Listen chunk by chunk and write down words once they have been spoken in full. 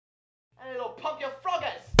pump your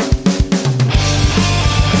froggers!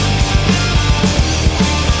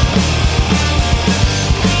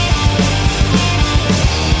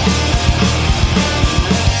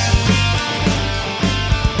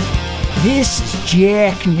 This is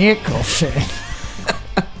Jack Nicholson.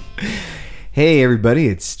 Hey everybody,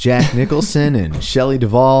 it's Jack Nicholson and Shelley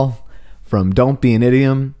Duvall from Don't Be an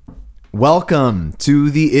Idiom. Welcome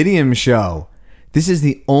to the Idiom Show. This is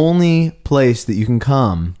the only place that you can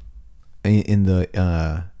come in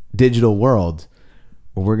the digital world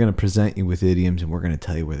where we're going to present you with idioms and we're going to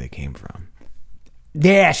tell you where they came from.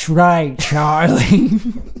 That's right, Charlie.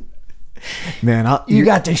 Man, You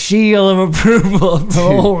got the seal of approval from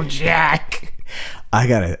old Jack. I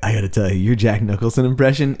gotta tell you, your Jack Nicholson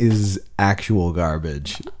impression is actual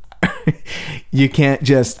garbage. You can't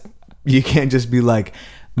just be like,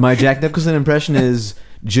 my Jack Nicholson impression is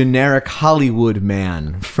generic Hollywood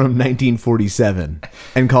man from 1947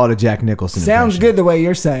 and call it a Jack Nicholson Sounds impression. good the way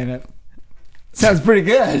you're saying it. Sounds pretty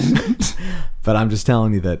good. But I'm just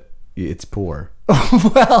telling you that it's poor.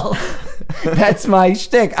 Well, that's my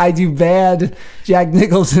shtick. I do bad Jack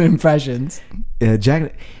Nicholson impressions.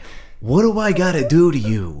 Jack, what do I gotta do to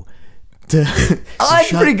you to That's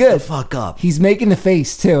shut pretty good. the fuck up? He's making the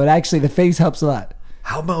face too, and actually the face helps a lot.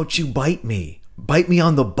 How about you bite me? Bite me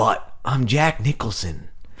on the butt. I'm Jack Nicholson.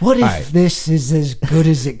 What if right. this is as good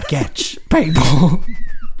as it gets, people?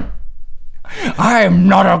 I am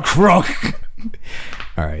not a crook.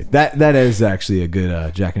 All right, that is actually a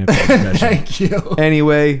good Jack Nicholson impression. Thank you.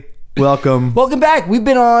 Anyway, welcome. Welcome back. We've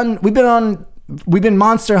been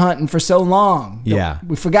monster hunting for so long. Yeah.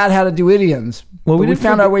 We forgot how to do idioms. Well, we didn't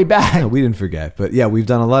found forget- our way back. No, we didn't forget, but yeah, we've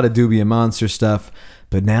done a lot of Doobie and Monster stuff,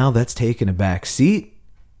 but now that's taken a back seat,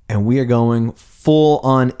 and we are going full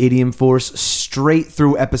on idiom force straight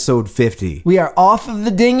through episode 50. We are off of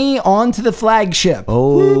the dinghy onto the flagship.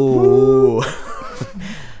 Oh,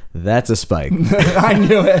 that's a spike. I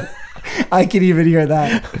knew it. I could even hear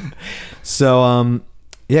that. So,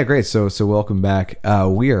 yeah, great. So welcome back.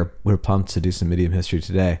 We're pumped to do some idiom history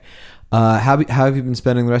today. How have you been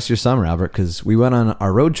spending the rest of your summer, Albert? Because we went on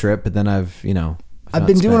our road trip, but then I've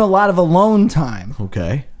been doing a lot of alone time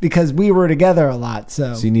Okay. because we were together a lot.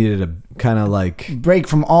 So So you needed a kind of like, break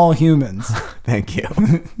from all humans. thank you.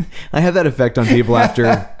 I have that effect on people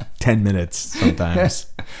after 10 minutes sometimes.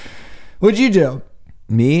 What'd you do?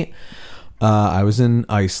 Me, I was in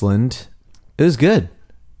Iceland. It was good.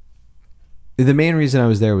 The main reason I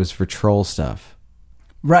was there was for troll stuff.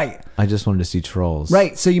 Right. I just wanted to see trolls.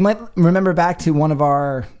 Right. So you might remember back to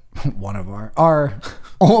our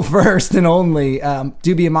first and only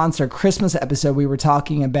Doobie and Monster Christmas episode. We were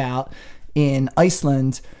talking about in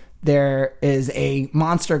Iceland, there is a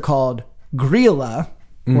monster called Grýla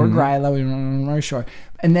or Gryla, we're not sure.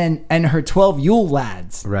 And her 12 Yule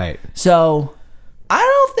lads. Right. So I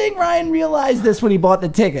don't think Ryan realized this when he bought the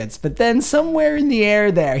tickets, but then somewhere in the air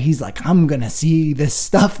there, he's like, I'm going to see this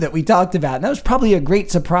stuff that we talked about. And that was probably a great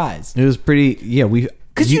surprise. It was pretty, yeah,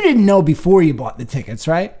 Because you didn't know before you bought the tickets,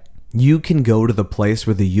 right? you can go to the place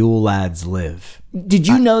where the Yule lads live. Did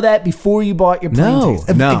you know that before you bought your plane No,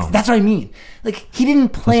 tickets? no. That's what I mean. Like, he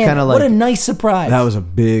didn't plan kinda it. What like- a nice surprise. That was a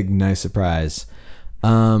big, nice surprise.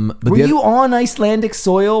 But Were you on Icelandic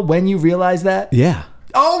soil when you realized that? Yeah.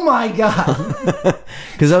 Oh my God.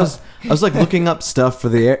 Because I was like looking up stuff for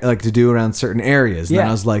like to do around certain areas. And then Yeah.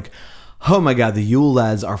 I was like, oh my God, the Yule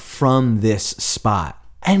lads are from this spot.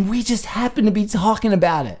 And we just happened to be talking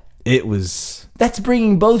about it. It was That's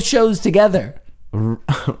bringing both shows together.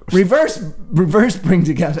 Reverse bring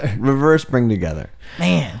together. reverse bring together.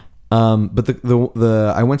 Man. But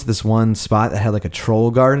the I went to this one spot that had like a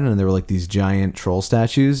troll garden, and there were like these giant troll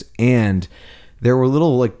statues, and there were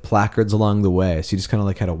little like placards along the way. So you just kind of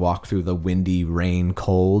like had to walk through the windy rain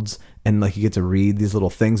colds, and like you get to read these little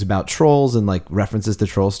things about trolls and like references to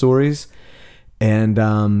troll stories.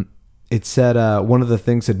 And it said one of the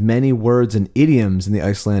things said many words and idioms in the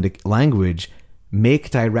Icelandic language make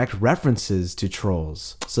direct references to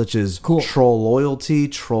trolls, such as troll loyalty,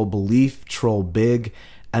 troll belief, troll big,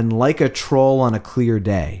 and like a troll on a clear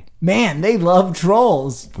day. Man, they love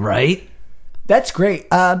trolls. Right? That's great.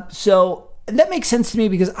 So that makes sense to me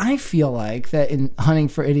because I feel like that in hunting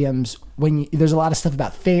for idioms, there's a lot of stuff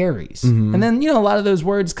about fairies. Mm-hmm. And then, a lot of those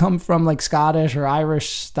words come from like Scottish or Irish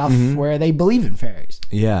stuff where they believe in fairies.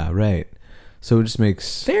 Yeah, right. So it just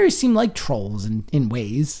makes... Fairies seem like trolls in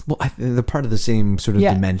ways. Well, they're part of the same sort of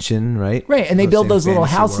dimension, right? Right, and they build Same those little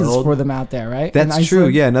fantasy houses world. for them out there, right? That's In true.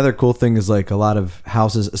 Iceland. Yeah, another cool thing is like a lot of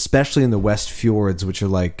houses, especially in the West Fjords, which are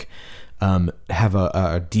like have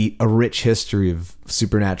a rich history of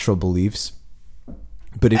supernatural beliefs.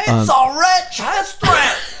 But It's a rich history.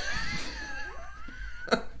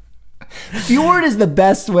 Fjord is the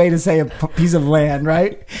best way to say a piece of land,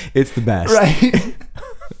 right? It's the best. Right.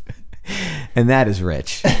 And that is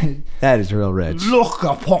rich. That is real rich. Look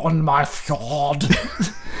upon my fjord.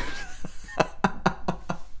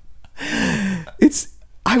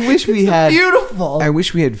 I wish we had beautiful. I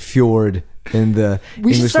wish we had fjord in the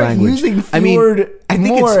We should English start language. using fjord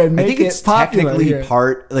more and make it's it popular technically here.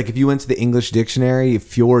 part. Like if you went to the English dictionary,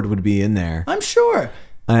 fjord would be in there. I'm sure.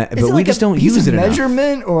 But Is it we like just a don't piece use of it enough.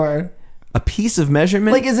 measurement or A piece of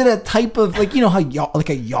measurement? like is it a type of like you know how like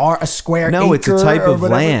a square No, it's a acre type or of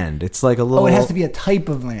whatever? land. It's like a little. Oh, it has to be a type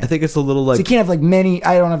of land. I think it's a little like. So you can't have like many.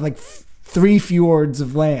 I don't have like 3 fjords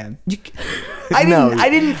of land. I No.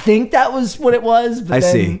 didn't think that was what it was. But I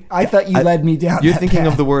then see. I thought you led me down. You're that thinking path.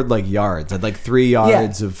 of the word like yards. I'd like 3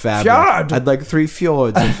 yards of fabric. Fjord. I'd like 3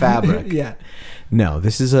 fjords of fabric. Yeah, No,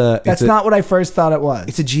 this is a. that's not what I first thought it was.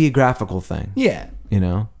 It's a geographical thing. Yeah. You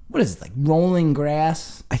know. What is it like rolling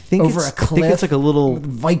grass? I think over it's, a cliff. I think it's like a little.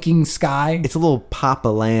 Viking sky. It's a little pop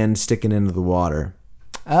of land sticking into the water,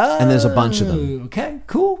 and there's a bunch of them. Okay,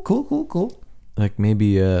 cool. Like maybe.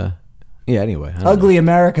 Yeah. Anyway, I don't Ugly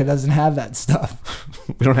America doesn't have that stuff.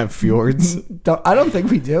 know. We don't have fjords. I don't think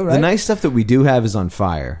we do, right? The nice stuff that we do have is on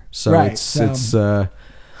fire. So Right, it's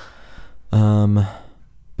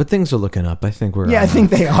but things are looking up. I think we're yeah, I think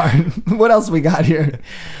they are. What else we got here?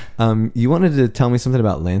 you wanted to tell me something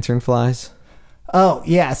about lanternflies? Oh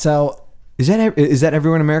yeah, so Is that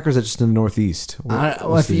everywhere in America or is that just in the Northeast?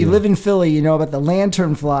 well, if you live in Philly, you know about the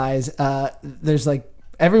lantern flies. There's like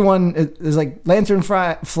there's like lantern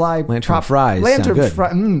fries. Lantern fries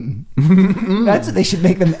sound good. That's what they should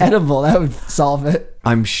make them edible. That would solve it.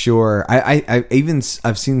 I'm sure.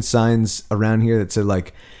 I've seen signs around here that said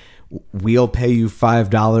like, we'll pay you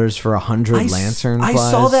 $5 for 100 lantern flies.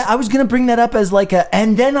 I saw that. I was gonna bring that up as like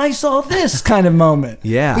and then I saw this kind of moment.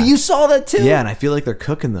 Yeah. But you saw that too. Yeah, and I feel like they're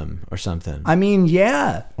cooking them or something, I mean,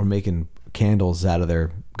 yeah. or making candles out of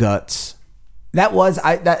their guts.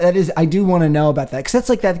 That is I do want to know about that because that's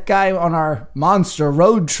like that guy on our monster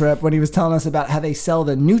road trip when he was telling us about how they sell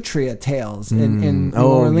the nutria tails in New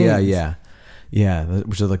Orleans. yeah,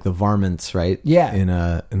 which are like the varmints, right? Yeah. in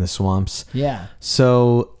the swamps. Yeah.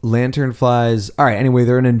 So lanternflies. All right. Anyway,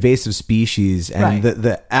 they're an invasive species, and Right.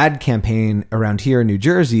 the ad campaign around here in New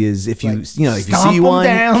Jersey is if you if you stomp see 'em one,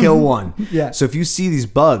 down. kill one. Yeah. So if you see these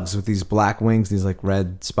bugs with these black wings, these like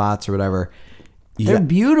red spots or whatever. They're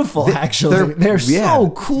beautiful, actually. They're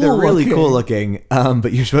so cool. They're really looking. cool looking.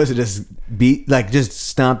 But you're supposed to just just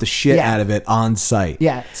stomp the shit Yeah. out of it on site.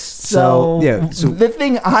 Yeah. So the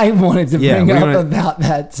thing I wanted to Yeah, bring we're up gonna- about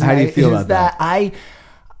that tonight How do you feel is about that?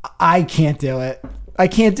 I can't do it. I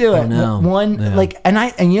can't do it. no. One Yeah.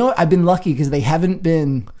 and you know what? I've been lucky because they haven't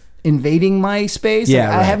been invading my space.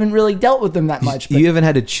 Yeah, I right. haven't really dealt with them that much. But You haven't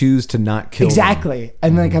had to choose to not kill them. exactly.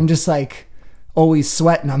 And like I'm just like always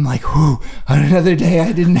sweating. I'm like, whew, on another day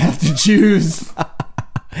I didn't have to choose.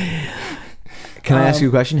 Can I ask you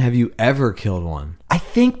a question? Have you ever killed one? I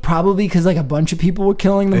think probably because like a bunch of people were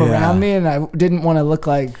killing them Yeah. around me, and I didn't want to look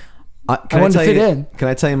like Can wanted to tell fit you, in. Can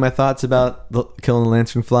I tell you my thoughts about killing the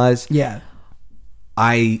lanternflies? yeah.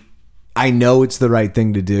 I know it's the right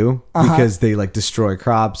thing to do because they like destroy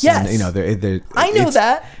crops. Yes. And, they're I know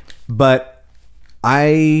that. But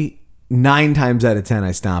 9 times out of 10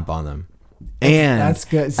 I stomp on them. And that's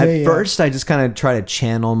good. At See, yeah. first I just kind of try to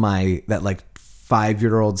channel that like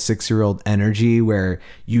 5-year-old, 6-year-old energy where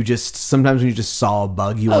you just sometimes when you just saw a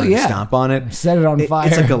bug you want to yeah. stomp on it. Set it on fire.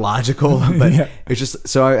 It's like illogical, but Yeah. it's just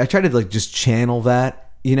so I try to like just channel that,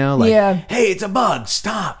 like Yeah. hey, it's a bug,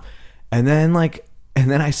 stop. And then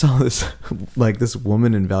I saw this this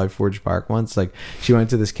woman in Valley Forge Park once. Like she went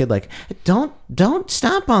to this kid like, don't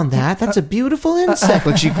stomp on that. That's a beautiful insect.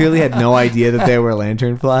 Like she clearly had no idea that they were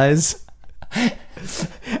lanternflies.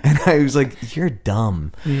 And I was like, you're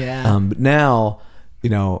dumb. Yeah. But now,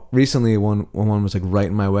 recently when one was like right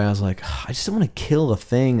in my way, I was like, I just don't want to kill the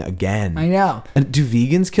thing again. I know. And do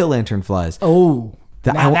vegans kill lanternflies? Oh,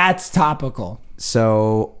 now I- that's topical.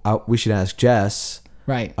 So we should ask Jess,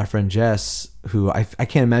 Right. our friend Jess, who I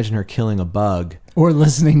can't imagine her killing a bug. Or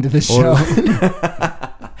listening to the show.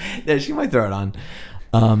 Yeah, she might throw it on.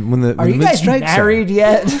 Are you guys married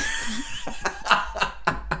yet?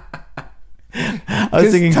 I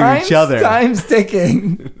was thinking to each other. Time's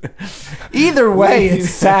ticking. Either way, it's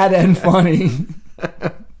sad and funny.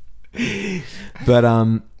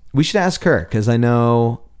 But we should ask her because I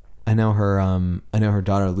know her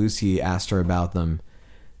daughter Lucy asked her about them,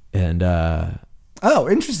 and Oh,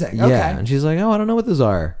 interesting. yeah, Okay. and she's like, oh, I don't know what those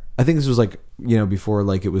are. I think this was before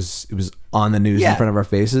it was on the news Yeah. in front of our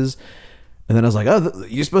faces. And then I was like, oh,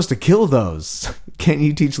 you're supposed to kill those. Can't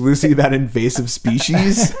you teach Lucy about invasive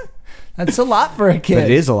species? That's a lot for a kid. But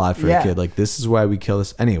it is a lot for Yeah. a kid. Like, this is why we kill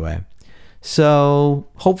this anyway. So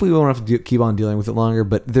hopefully we won't have to keep on dealing with it longer.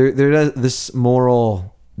 But there this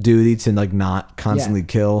moral duty to like not constantly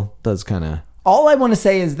kill does kind of. All I want to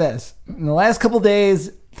say is this: in the last couple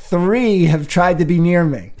days, 3 have tried to be near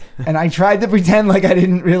me, and I tried to pretend like I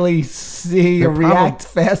didn't really see or react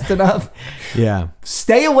fast enough. Yeah.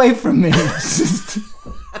 Stay away from me.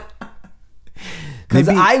 Because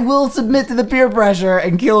I will submit to the peer pressure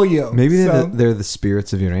and kill you. Maybe So- they're the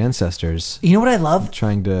spirits of your ancestors You know what I love?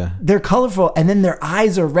 trying to. They're colorful, and then their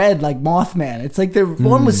eyes are red like Mothman. It's like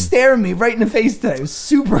one was staring me right in the face today. It was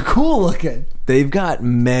super cool looking. They've got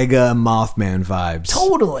mega Mothman vibes.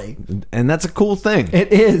 Totally. And that's a cool thing.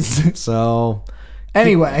 It is. So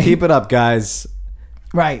Anyway. keep it up, guys.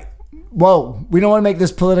 Right. Whoa. We don't want to make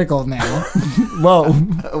this political now. Whoa.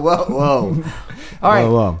 Whoa. All right.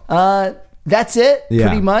 Whoa. That's it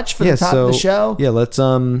pretty much for the top of the show. Yeah, let's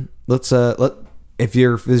if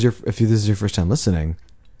this is your first time listening,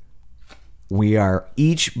 we are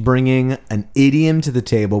each bringing an idiom to the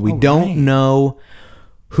table. We don't right. know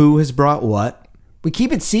who has brought what. We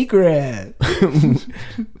keep it secret.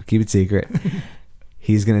 Keep it secret.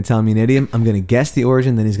 He's going to tell me an idiom. I'm going to guess the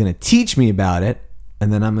origin. Then he's going to teach me about it.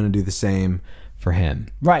 And then I'm going to do the same for him.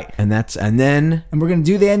 Right. And then And we're going to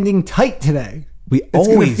do the ending tight today. we It's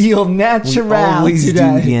going to feel natural always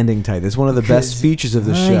today. do the ending tight. It's one of the best features of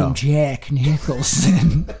the show. I'm Jack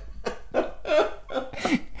Nicholson.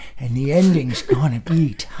 And the ending's going to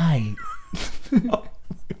be tight.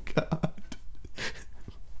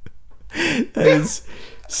 That is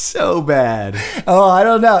so bad. Oh, I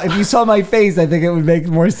don't know. If you saw my face, I think it would make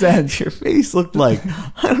more sense. Your face looked like,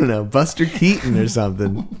 I don't know, Buster Keaton or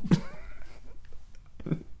something.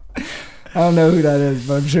 I don't know who that is,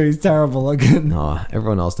 but I'm sure he's terrible looking. Aw,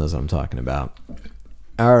 everyone else knows what I'm talking about.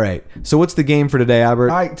 All right. So what's the game for today, Albert?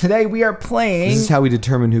 All right, today we are playing This is how we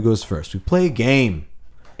determine who goes first. We play a game.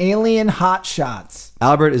 Alien Hot Shots.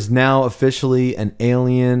 Albert is now officially an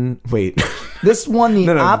alien. Wait. This won the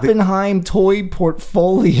No, no, Oppenheim Toy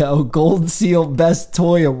Portfolio Gold Seal Best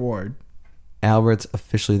Toy Award. Albert's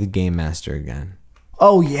officially the game master again.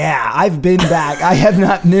 Oh yeah, I've been back. I have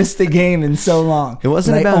not missed a game in so long. It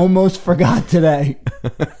wasn't And about- I almost forgot today.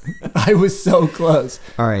 I was so close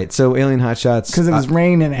All right. So Alien Hot Shots. because it was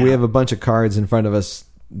raining out. We have a bunch of cards in front of us.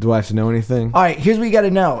 Do I have to know anything? All right, here's what you got to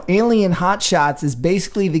know. Alien Hot Shots is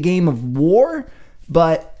basically the game of war,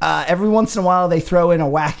 but every once in a while they throw in a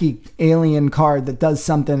wacky alien card that does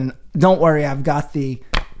something. And don't worry, I've got the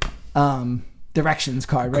directions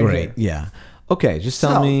card right Great. here. Yeah. Okay. Just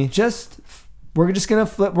tell me. We're just gonna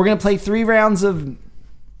flip. We're gonna play 3 rounds of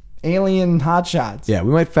Alien Hot Shots. Yeah,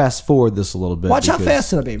 we might fast forward this a little bit. Watch how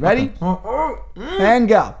fast it'll be. Ready? And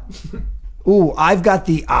go. Ooh, I've got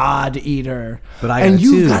the Odd Eater. But I and got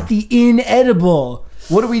you've 2. got the Inedible.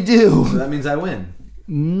 What do we do? That means I win.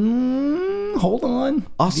 Hold on.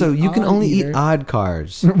 Also, The you can Odd only Eater. eat odd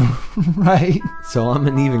cards. Right. So I'm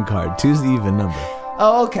an even card. 2's the even number.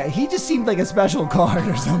 Oh, okay. He just seemed like a special card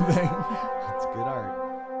or something. That's good art.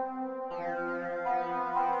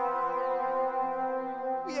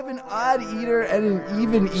 We have an Odd Eater and an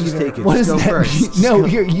Even Eater. Just take it. What Just does go that first. mean? Just No, go.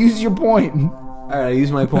 here, use your point. All right, I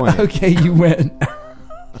use my point. Okay, you win.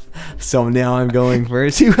 So now I'm going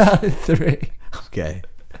first. 2 out of 3. Okay.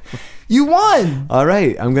 You won. All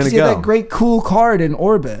right, I'm gonna You have go. that great cool card in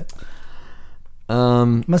orbit.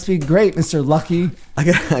 Um, Must be great, Mr. Lucky. I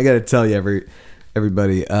got to tell you,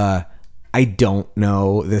 everybody. I don't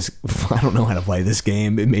know this. I don't know how to play this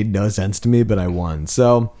game. It made no sense to me, but I won.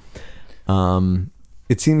 So,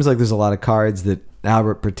 it seems like there's a lot of cards that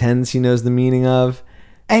Albert pretends he knows the meaning of.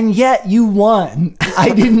 And yet you won. I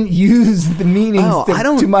didn't use the meanings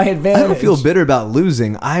to my advantage. I don't feel bitter about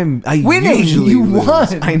losing. I Winning, usually you lose.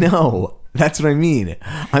 won. I know. That's what I mean.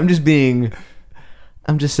 I'm just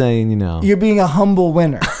saying, you know. You're being a humble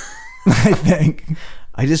winner, I think.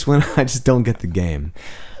 I just don't get the game.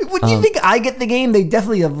 Would you think I get the game? They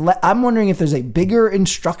definitely have. I'm wondering if there's a bigger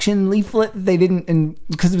instruction leaflet that they didn't,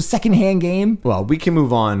 because it was a secondhand game. Well, we can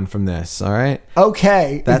move on from this, all right?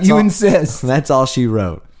 Okay, That's if you all- insist. That's all she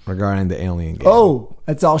wrote regarding the alien game. Oh,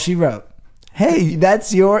 that's all she wrote. hey,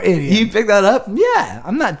 That's your idiot. you picked that up? Yeah,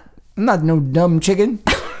 I'm not no dumb chicken.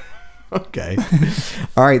 Okay.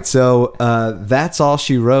 All right, so that's all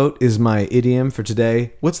she wrote is my idiom for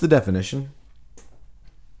today. What's the definition?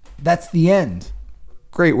 That's the end.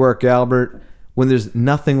 Great work, Albert. When there's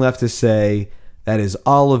nothing left to say, that is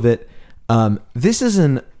all of it. This is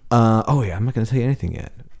an... oh, yeah, I'm not going to tell you anything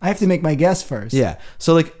yet. I have to make my guess first. Yeah,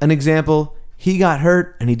 so like an example, he got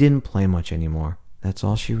hurt and he didn't play much anymore. That's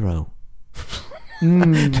all she wrote.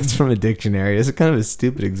 That's from a dictionary. It's kind of a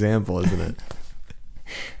stupid example, isn't it?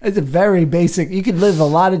 It's a very basic. You could live a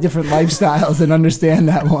lot of different lifestyles and understand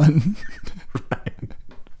that one.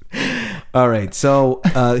 All right. So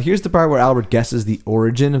here's the part where Albert guesses the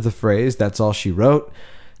origin of the phrase. That's all she wrote.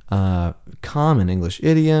 Common English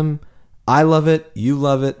idiom. I love it. You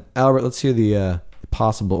love it. Albert, let's hear the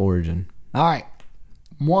possible origin. All right.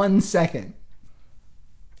 1 second.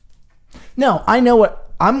 No, I know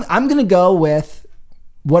what I'm going to go with.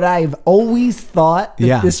 What I've always thought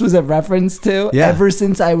that this was a reference to ever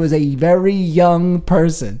since I was a very young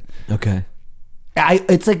person. Okay.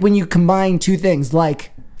 It's like when you combine two things.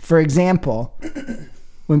 Like, for example,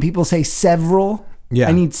 when people say several,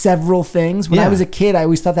 I need several things. When I was a kid, I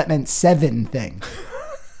always thought that meant 7 things.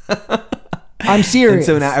 I'm serious.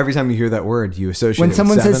 And so now every time you hear that word, you associate when it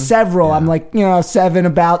someone with 7? says several, I'm like, 7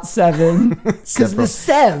 about 7. Because the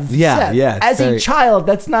sev. Yeah. As a child,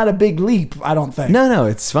 that's not a big leap, I don't think. No,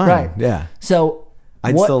 it's fine. Right. Yeah. So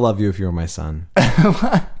I'd still love you if you were my son.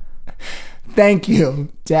 Thank you,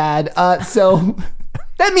 Dad. So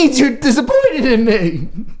that means you're disappointed in me.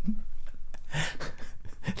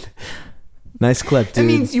 Nice clip, dude. That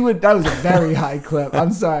means you would. That was a very high clip.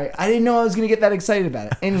 I'm sorry. I didn't know I was going to get that excited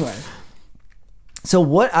about it. Anyway. So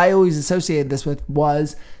what I always associated this with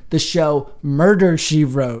was the show Murder, She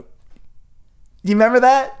Wrote. Do you remember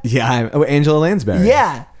that? Yeah. Angela Lansbury.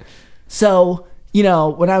 Yeah. So,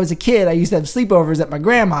 when I was a kid, I used to have sleepovers at my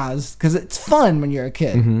grandma's because it's fun when you're a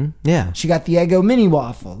kid. Mm-hmm. Yeah. She got the Eggo mini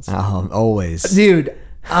waffles. Always. Dude,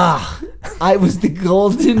 I was the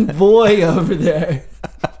golden boy over there.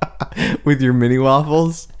 With your mini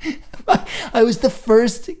waffles? I was the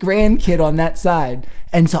first grandkid on that side.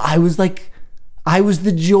 And so I was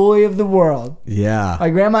the joy of the world. Yeah. My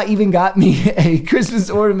grandma even got me a Christmas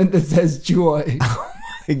ornament that says joy. Oh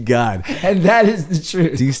my God. And that is the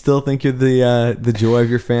truth. Do you still think you're the joy of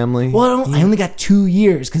your family? Well, I only got 2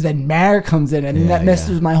 years because then Mare comes in and then that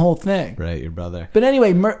messes with my whole thing. Right, your brother. But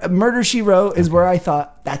anyway, Murder, She Wrote is where I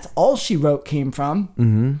thought That's All She Wrote came from.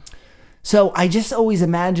 Mm-hmm. So I just always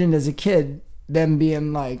imagined as a kid them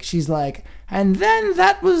being like, she's like, and then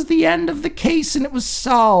that was the end of the case and it was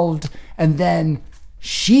solved. And then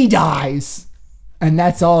she dies. And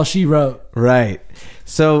that's all she wrote. Right.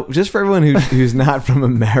 So just for everyone who's not from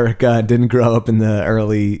America, didn't grow up in the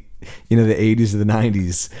early, the 80s or the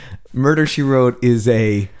 90s, Murder, She Wrote is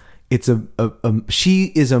she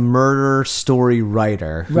is a murder story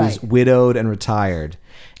writer who's widowed and retired.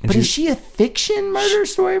 And but is she a fiction murder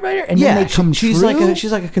story writer? And then they come she's true?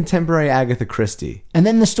 She's like a contemporary Agatha Christie. And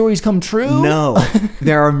then the stories come true? No.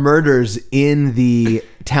 There are murders in the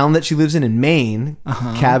town that she lives in Maine,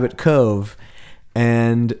 Cabot Cove.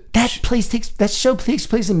 And that show takes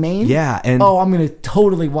place in Maine? Yeah. And I'm going to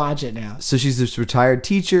totally watch it now. So she's this retired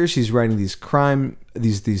teacher. She's writing these crime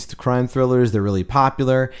thrillers. They're really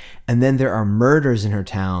popular. And then there are murders in her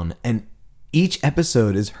town. And each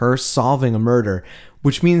episode is her solving a murder,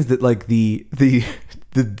 which means that like the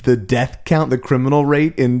death count, the criminal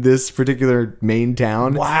rate in this particular Maine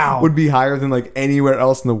town would be higher than like anywhere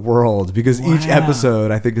else in the world, because each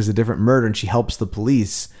episode I think is a different murder, and she helps the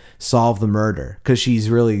police solve the murder because she's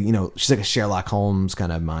really, she's like a Sherlock Holmes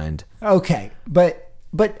kind of mind. Okay. But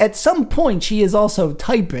at some point she is also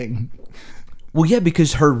typing. Well, yeah,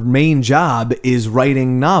 because her main job is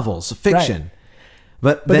writing novels, fiction. Right.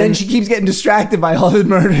 But then she keeps getting distracted by all the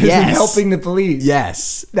murders and helping the police.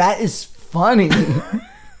 Yes. That is funny.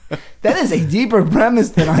 That is a deeper premise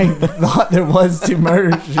than I thought there was to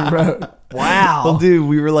Murder, She Wrote. Wow. Well, dude,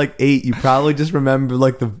 we were like 8. You probably just remember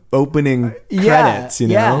like the opening credits,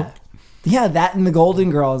 know? Yeah, that and the Golden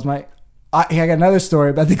Girls. I got another story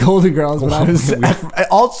about the Golden Girls. When I was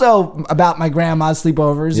also about my grandma's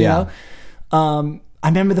sleepovers, you know? I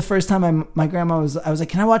remember the first time my grandma I was like,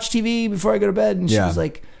 can I watch TV before I go to bed? And she was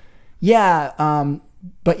like,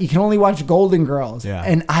 but you can only watch Golden Girls. Yeah.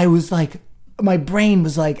 And I was like, my brain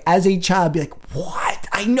was like, as a child, be like, what?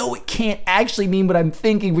 I know it can't actually mean what I'm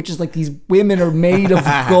thinking, which is like these women are made of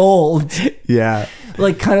gold. Yeah.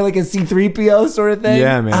 Like kind of like a C-3PO sort of thing.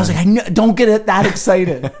 Yeah, man. I was like, don't get that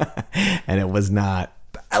excited. And it was not.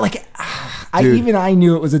 Like, I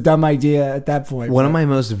knew it was a dumb idea at that point. One of my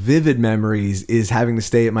most vivid memories is having to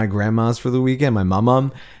stay at my grandma's for the weekend, my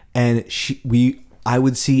mom, and I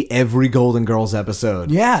would see every Golden Girls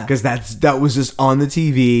episode. Yeah. Because that was just on the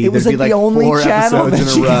TV. It was like the only 4 channel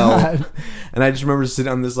episodes in a row. Got. And I just remember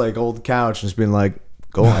sitting on this like old couch and just being like,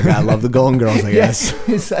 I love the Golden Girls, I guess.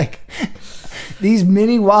 It's like, these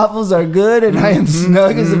mini waffles are good and I am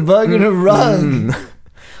snug as a bug in a rug.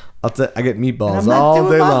 I get meatballs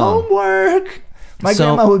all day long. Homework. My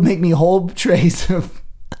grandma would make me whole trays of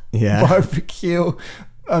Yeah. barbecue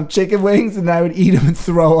chicken wings, and I would eat them and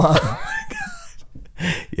throw up.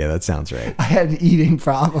 Yeah, that sounds right. I had an eating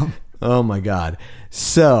problem. Oh my God.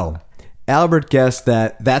 So Albert guessed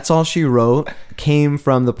that That's All She Wrote came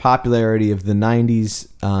from the popularity of the 90s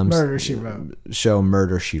Murder, She Wrote. show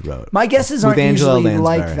Murder, She Wrote. My guesses aren't Angela usually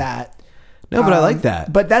like Lansbury. that. No, but I like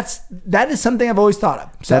that. But that is something I've always thought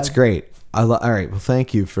of. So That's great. All right. Well,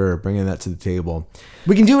 thank you for bringing that to the table.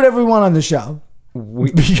 we can do whatever we want on the show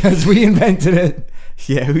because we invented it.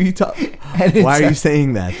 Yeah, who you talking? And it's Why are a- you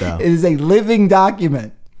saying that though? It is a living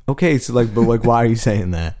document. Okay, so but why are you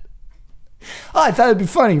saying that? Oh, I thought it'd be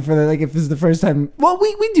funny for if this is the first time. Well,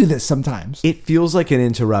 we do this sometimes. It feels like an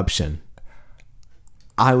interruption.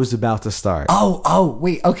 I was about to start. Oh,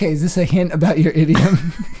 wait. Okay, is this a hint about your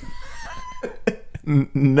idiom?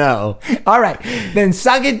 No. All right, then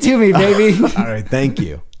suck it to me, baby. All right, thank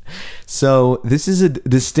you. So this is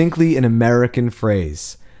distinctly an American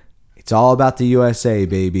phrase. It's all about the USA,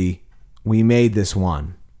 baby. We made this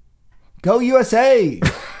one. Go USA.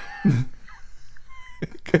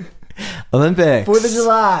 Olympics. 4th of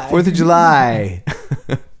July. 4th of July.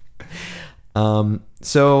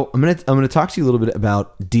 So I'm gonna talk to you a little bit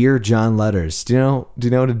about Dear John letters. Do you know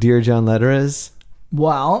what a Dear John letter is?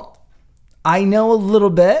 Well, I know a little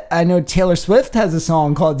bit. I know Taylor Swift has a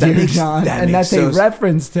song called Dear John, and that's a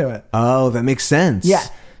reference to it. Oh, that makes sense. Yeah.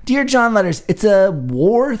 Dear John letters. It's a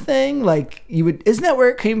war thing. Like isn't that where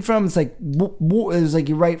it came from? It's like war. It was like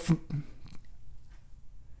you write from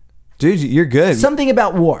Dude, you're good. something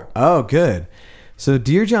about war. Oh, good. So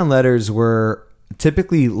Dear John letters were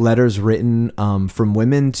typically letters written from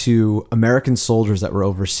women to American soldiers that were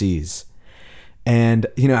overseas. And,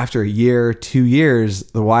 after a year, 2 years,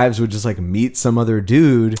 the wives would just meet some other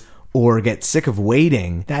dude or get sick of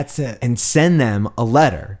waiting. That's it. And send them a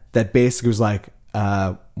letter that basically was like,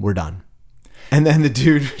 we're done. And then the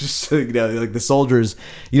dude just, the soldiers,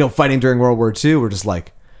 fighting during World War II were just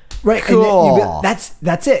like, Right. cool. And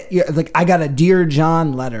that's it. I got a Dear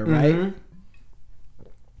John letter, right? Mm-hmm.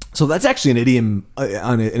 So that's actually an idiom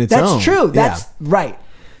in its That's own. true. Yeah. That's right.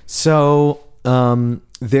 So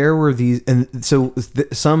there were these, and so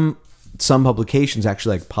some publications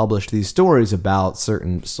actually published these stories about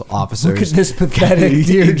certain officers. Look at this pathetic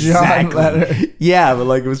Dear John letter. Yeah, but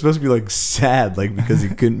it was supposed to be sad, because he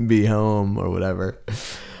couldn't be home or whatever.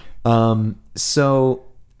 So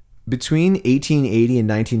between 1880 and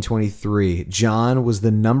 1923, John was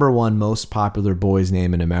the number one most popular boy's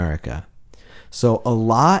name in America. So a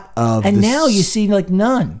lot of now you see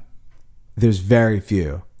none. There's very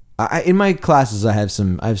few. In my classes, I have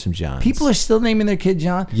some Johns. People are still naming their kid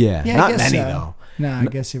John. Yeah, I not guess many so. though. No, I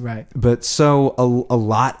guess you're right. But so a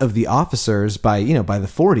lot of the officers by the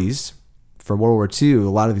 40s for World War II, a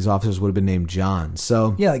lot of these officers would have been named John.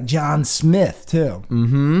 So Yeah, like John Smith too.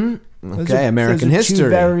 okay, American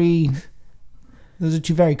history. Those are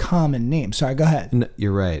two very common names. Sorry, go ahead. No,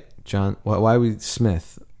 you're right, John. Why are we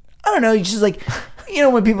Smith? I don't know. It's just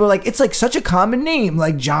when people are it's such a common name,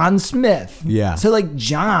 like John Smith. Yeah. So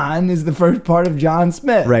John is the first part of John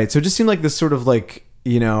Smith. Right. So it just seemed like this sort of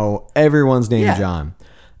everyone's named Yeah. John.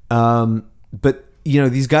 But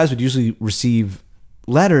these guys would usually receive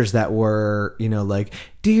letters that were,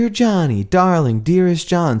 Dear Johnny, darling, dearest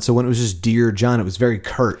John. So when it was just Dear John, it was very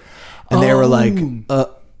curt. And they were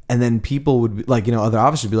and then people would be other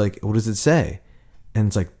officers would be like, what does it say? And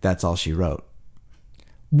it's That's all she wrote.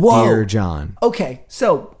 Whoa. Dear John. Okay,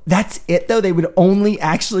 so that's it though. They would only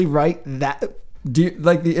actually write that,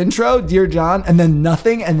 the intro, Dear John, and then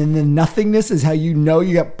nothing, and then the nothingness is how you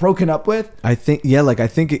got broken up with. I think, I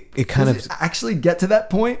think it kind Does it actually get to that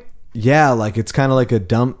point? yeah, it's kind of like a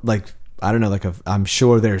dump, I don't know, I'm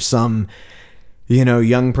sure there's some,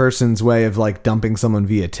 young person's way of dumping someone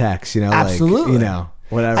via text, Absolutely.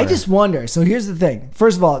 whatever. I just wonder. So here's the thing.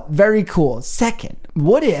 First of all, very cool. Second,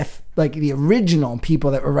 what if the original people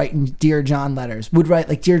that were writing Dear John letters would write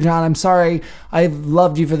Dear John, I'm sorry, I've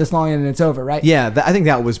loved you for this long and it's over, right? Yeah, I think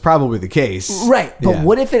that was probably the case. Right. But Yeah.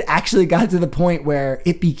 what if it actually got to the point where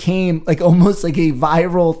it became almost a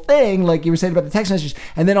viral thing, like you were saying about the text message,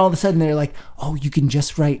 and then all of a sudden they're oh, you can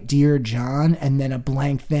just write Dear John and then a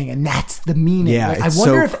blank thing, and that's the meaning. Yeah, I it's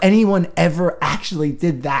wonder so- if anyone ever actually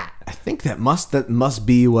did that. I think that must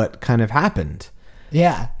be what kind of happened.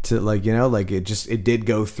 Yeah. To it did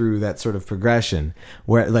go through that sort of progression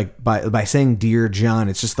where by saying Dear John,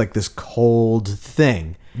 it's just this cold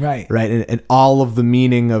thing. Right. And all of the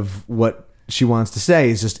meaning of what she wants to say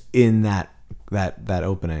is just in that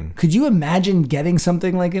opening. Could you imagine getting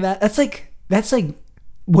something like that? That's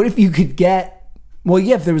what if you could get, well,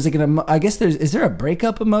 yeah, if there was I guess is there a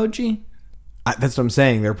breakup emoji? That's what I'm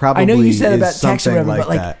saying. There probably I know you said is about text or something whatever, like but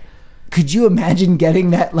like, that. could you imagine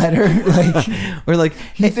getting that letter? Like, Or like,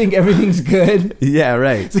 you think everything's good? yeah,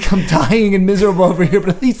 right. It's like, I'm dying and miserable over here, but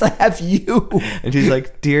at least I have you. And she's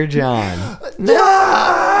like, "Dear John."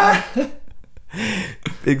 Ah!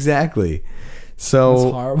 Exactly. It's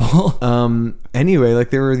So horrible. anyway, like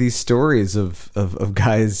there were these stories of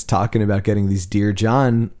guys talking about getting these Dear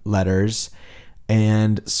John letters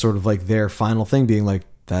and sort of like their final thing being like,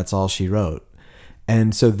 that's all she wrote.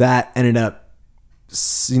 And so that ended up,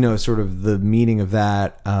 you know, sort of the meaning of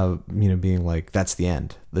that, you know, being like, that's the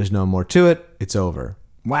end. There's no more to it. It's over.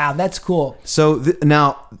 Wow, that's cool. So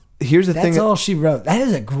now here's the thing. That's all she wrote. That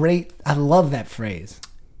is a great, I love that phrase.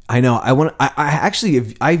 I know. I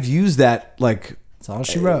actually, I've used that like, That's all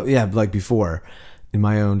she wrote. yeah, like before in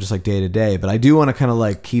my own, just like day to day, but I do want to kind of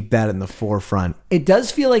like keep that in the forefront. It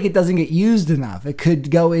does feel like it doesn't get used enough. It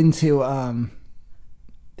could go into,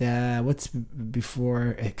 what's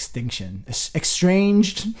before extinction?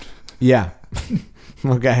 Estranged? Yeah.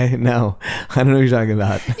 Okay. No, I don't know what you're talking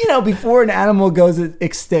about. You know, before an animal goes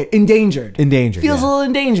extinct, endangered. Endangered. Feels yeah. a little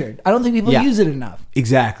endangered. I don't think people Yeah. use it enough.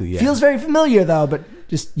 Exactly. Yeah. Feels very familiar though, but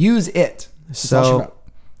just use it. That's all she So wrote.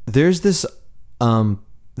 there's this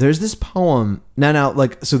poem now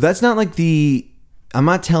like, so that's not like I'm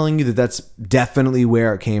not telling you that that's definitely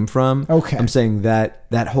where it came from. Okay. I'm saying that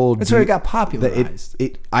whole That's where it got that popularized.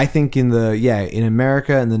 I think in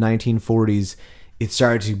America in the 1940s, it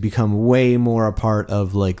started to become way more a part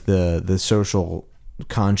of like the social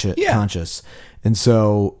conscious. And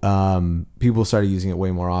so people started using it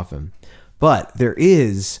way more often. But there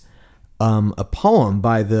is a poem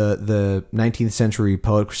by the 19th century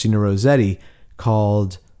poet Christina Rossetti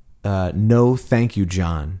called No Thank You,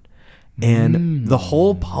 John. And the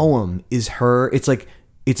whole poem is her. It's like,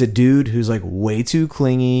 it's a dude who's like way too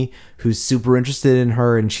clingy, who's super interested in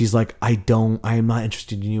her. And she's like, I am not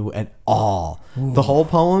interested in you at all. Ooh. The whole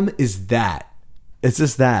poem is that. It's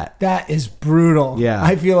just that. That is brutal. Yeah.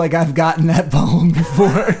 I feel like I've gotten that poem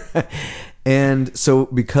before. And so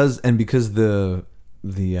because the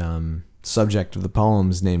subject of the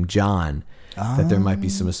poem is named John, that there might be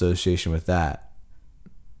some association with that.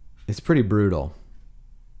 It's pretty brutal.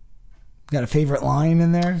 Got a favorite line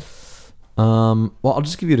in there? Well, I'll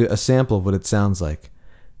just give you a sample of what it sounds like.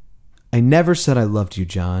 I never said I loved you,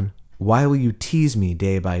 John. Why will you tease me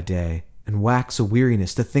day by day and wax a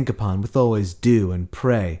weariness to think upon with always do and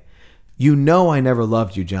pray? You know I never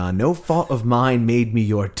loved you, John. No fault of mine made me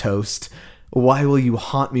your toast. Why will you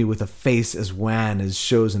haunt me with a face as wan as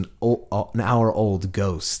shows an hour-old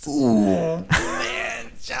ghost? Ooh,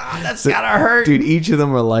 man, John, that's gotta hurt. Dude, each of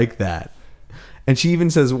them are like that. And she even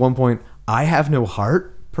says at one point, I have no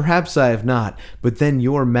heart? Perhaps I have not, but then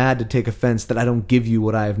you're mad to take offense that I don't give you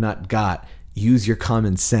what I have not got. Use your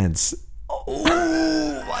common sense.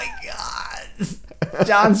 Oh my God.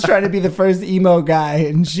 John's trying to be the first emo guy,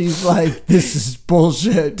 and she's like, this is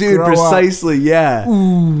bullshit. Dude, Grow precisely, up. yeah.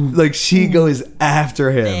 Ooh. Like, she goes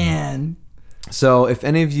after him. Man. So, if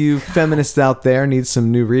any of you feminists out there need some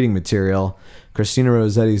new reading material, Christina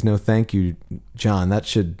Rossetti's No Thank You, John,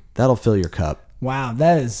 that'll fill your cup. Wow,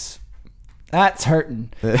 that's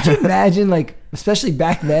hurting. Could you imagine, like, especially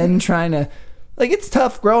back then, trying to, like, it's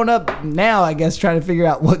tough growing up now, I guess, trying to figure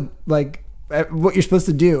out what you're supposed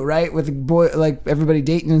to do, right? With a boy, like, everybody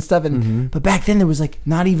dating and stuff. And but back then there was like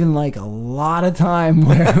not even like a lot of time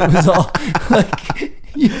where it was all like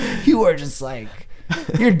you were just like,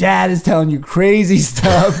 your dad is telling you crazy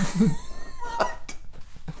stuff.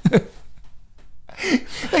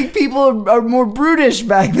 Like, people are more brutish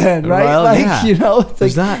back then, right? Well, like, yeah. you know, it's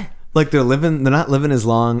There's like, not like they're not living as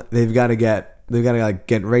long. They've got to like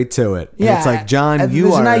get right to it. And yeah, it's like, John, and you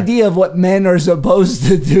there's are an idea of what men are supposed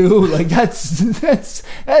to do. Like,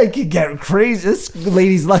 that could get crazy. This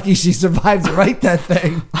lady's lucky she survived to write that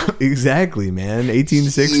thing. Exactly, man.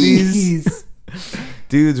 1860s.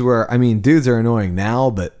 Dudes are annoying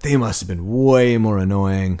now, but they must have been way more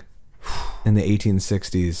annoying in the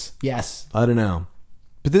 1860s. Yes. I don't know.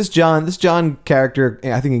 But this John character,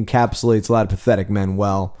 I think, encapsulates a lot of pathetic men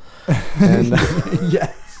well. And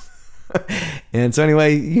Yes. and so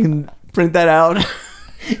anyway, you can print that out.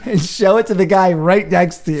 And show it to the guy right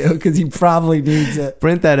next to you, because he probably needs it.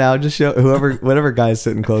 Print that out. Just show whatever guy's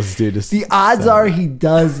sitting closest to you. Just The odds are he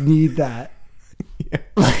does need that. Yeah.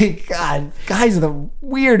 Like, God, guys are the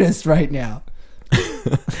weirdest right now.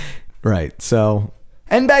 Right. So,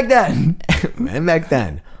 And back then. and back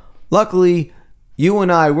then, luckily, you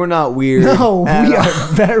and I, we're not weird. No, we are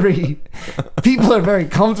people are very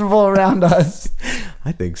comfortable around us.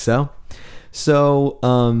 I think so. So,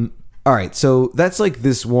 All right, so that's like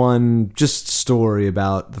this one just story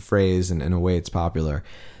about the phrase and in a way it's popular.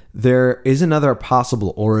 There is another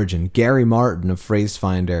possible origin. Gary Martin of Phrase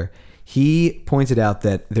Finder, he pointed out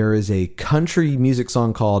that there is a country music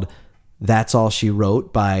song called That's All She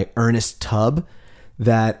Wrote by Ernest Tubb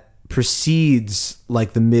that precedes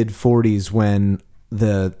like the mid 40s when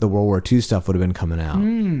the World War II stuff would have been coming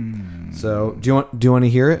out. So do you want to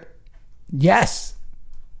hear it? Yes.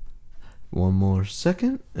 One more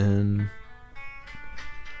second and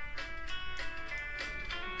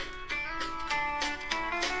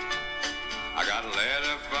I got a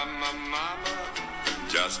letter from my mama,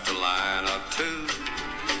 just a line or two.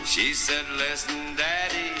 She said, listen,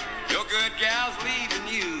 Daddy, your good gal's leaving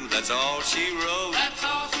you. That's all she wrote. That's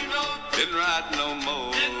all she wrote. Didn't write no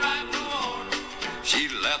more. Didn't write no more. She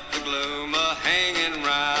left the gloom hanging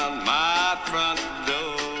round my front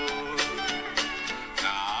door.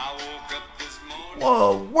 Now I woke up this morning.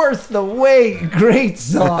 Whoa, worth the wait. Great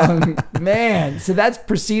song. Man, so that's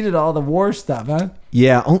preceded all the war stuff, huh?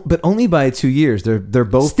 yeah, but only by 2 years. They're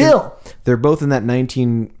both Still. they're both in that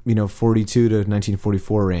 1942 to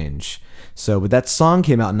 1944 range. So, but that song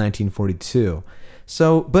came out in 1942.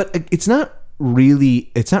 So, but it's not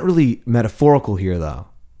really metaphorical here though.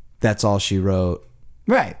 That's all she wrote.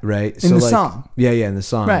 Right. Right. In the song. Yeah, in the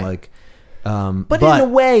song. Right. Like, But in a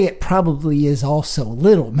way, it probably is also a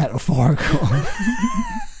little metaphorical.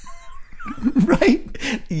 Right?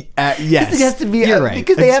 yes, It has to be You're right.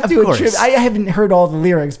 because they have Of to course. attribute. I haven't heard all the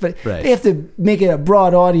lyrics, but Right. they have to make it a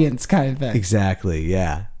broad audience kind of thing. Exactly.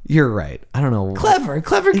 Yeah, you're right. I don't know. Clever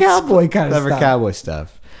cowboy kind of Clever stuff. cowboy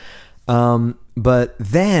stuff. But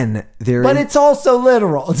then But it's also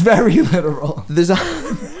literal. It's very literal. there's a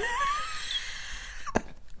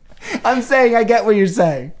I'm saying I get what you're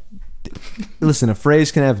saying. listen. A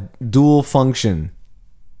phrase can have dual function.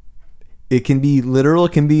 It can be literal.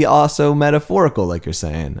 It can be also metaphorical, like you're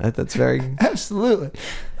saying. That's very. Absolutely.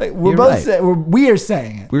 Like we're You're both right. we are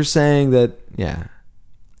saying it. We're saying that. Yeah,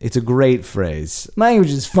 it's a great phrase.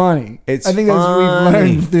 Language is funny. It's I think that's what we've funny.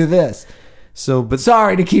 learned through this. So, but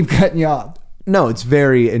Sorry to keep cutting you off. no, it's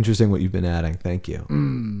very interesting what you've been adding. Thank you.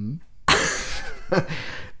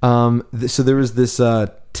 So there was this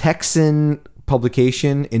Texan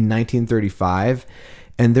publication in 1935,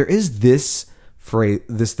 and there is this phrase,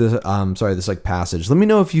 this like passage. Let me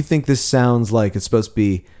know if you think this sounds like it's supposed to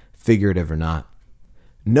be figurative or not.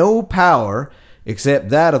 No power except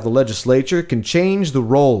that of the legislature can change the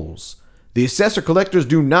rolls. The assessor collectors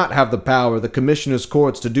do not have the power. The commissioners'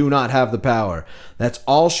 courts do not have the power. That's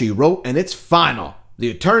all she wrote, and it's final. The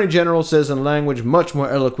attorney general says in language much more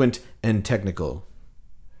eloquent and technical.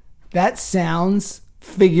 That sounds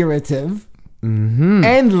figurative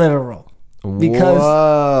and literal because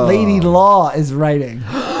Whoa. Lady Law is writing,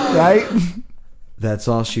 right? That's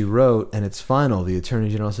all she wrote, and it's final. The attorney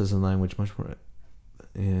general says in language much more.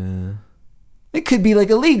 Yeah. It could be like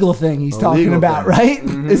a legal thing he's talking legal about,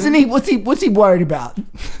 thing. right? Isn't he? What's he worried about?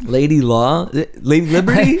 Lady Law? Lady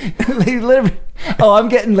Liberty? Lady Liberty. Oh, I'm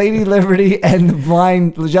getting Lady Liberty and the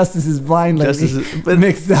blind Justice's blind lady Justice's-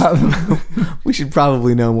 mixed up. We should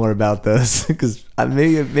probably know more about this because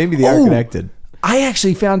maybe they are Oh. connected. I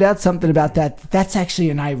actually found out something about that. That's actually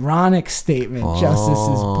an ironic statement. Justice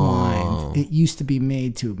is blind. It used to be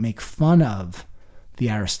made to make fun of the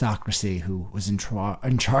aristocracy who was in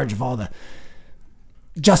charge of all the...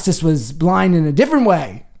 Justice was blind in a different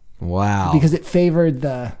way Wow. because it favored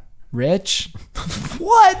the rich.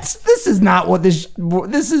 What? This is not what this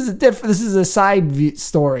is a different. This is a side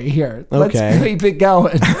story here. Let's Okay. keep it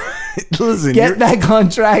going. Listen, Get back on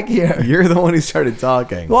track here. you're the one who started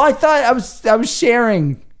talking. Well, I thought I was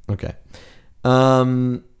sharing. Okay.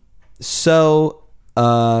 So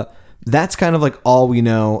that's kind of like all we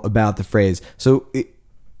know about the phrase. So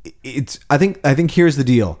it's I think here's the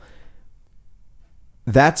deal.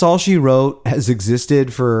 That's all she wrote has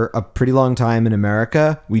existed for a pretty long time in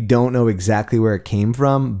America. We don't know exactly where it came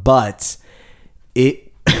from, but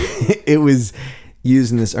it it was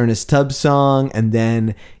used in this Ernest Tubb song, and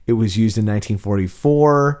then it was used in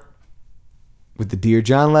 1944 with the Dear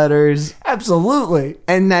John letters. Absolutely.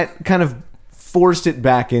 And that kind of forced it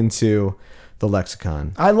back into the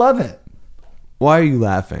lexicon. I love it. Why are you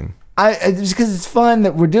laughing? Just because it's fun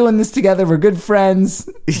that we're doing this together. We're good friends.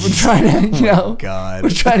 We're trying to, God. we're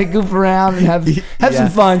trying to goof around and have Yeah. some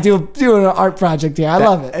fun. Do an art project here. I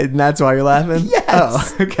love it. And that's why you're laughing? Yes.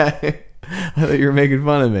 Oh, okay. I thought you were making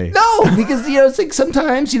fun of me. No, because it's like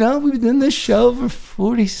sometimes we've been doing this show for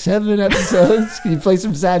 47 episodes. Can you play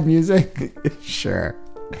some sad music? Sure.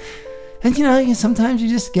 And sometimes you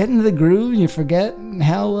just get into the groove and you forget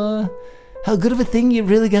how how good of a thing you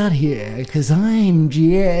really got here, because I'm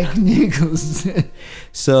Jack Nicholson.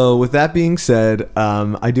 So with that being said,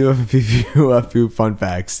 I do have a few fun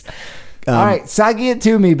facts. All right, soggy it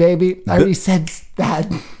to me, baby. I already said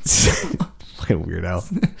that. Fucking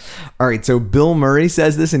weirdo. All right, so Bill Murray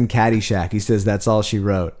says this in Caddyshack. He says that's all she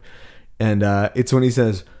wrote. And it's when he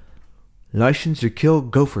says, license to kill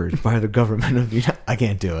gophers by the government of the United... I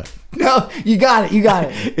can't do it. No, you got it. You got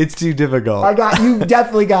it. It's too difficult. You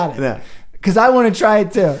definitely got it. Yeah. Because I want to try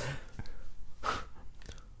it too.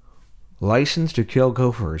 License to kill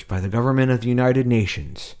gophers by the government of the United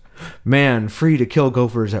Nations. Man free to kill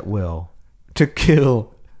gophers at will. To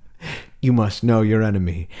kill, you must know your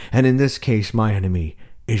enemy. And in this case, my enemy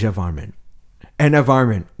is a varmint. And a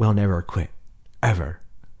varmint will never quit. Ever.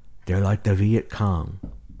 They're like the Viet Cong.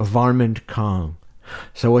 A varmint Kong.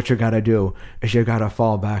 So what you gotta do is you gotta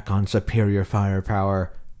fall back on superior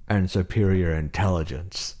firepower and superior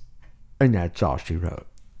intelligence. And that's all she wrote.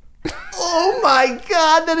 Oh my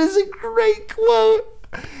God, that is a great quote.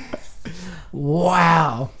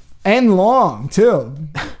 Wow. And long, too.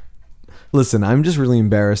 Listen, I'm just really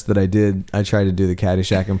embarrassed that I tried to do the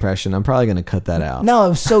Caddyshack impression. I'm probably going to cut that out. No, it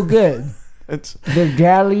was so good. It's The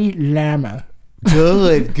Dalai Lama.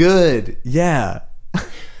 good. Yeah.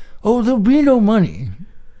 Oh, there'll be no money.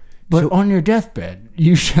 But on your deathbed,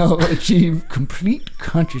 you shall achieve complete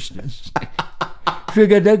consciousness. So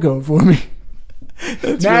got that going for me.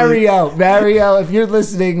 Mario, if you're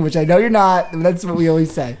listening, which I know you're not, that's what we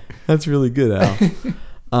always say. That's really good,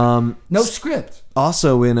 Al. No script.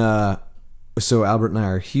 Also so Albert and I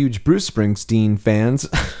are huge Bruce Springsteen fans.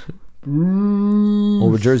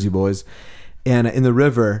 Old Jersey boys. And in The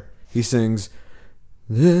River, he sings,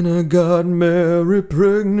 then I got Mary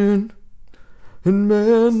pregnant, and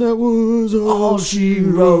man, that was all she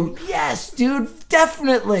wrote. Yes, dude,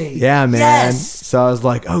 definitely. Yeah, man. Yes. So I was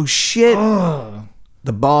like, oh shit.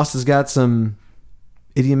 The boss has got some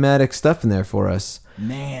idiomatic stuff in there for us.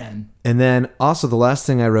 Man. And then also the last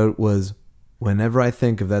thing I wrote was, whenever I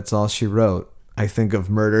think of That's All She Wrote, I think of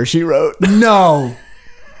Murder, She Wrote. No.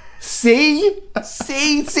 See,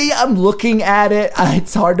 I'm looking at it.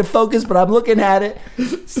 It's hard to focus, but I'm looking at it.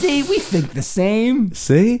 See, we think the same.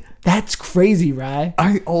 See? That's crazy, right?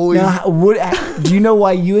 I always... Now, do you know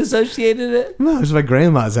why you associated it? No, it was my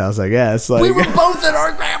grandma's house, I guess. Like, We were both at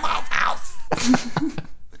our grandma's house.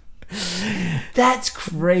 That's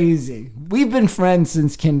crazy. We've been friends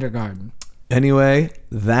since kindergarten. Anyway,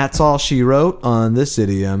 that's all she wrote on this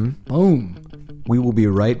idiom. Boom. We will be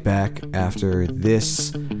right back after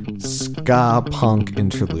this ska punk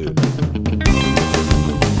interlude.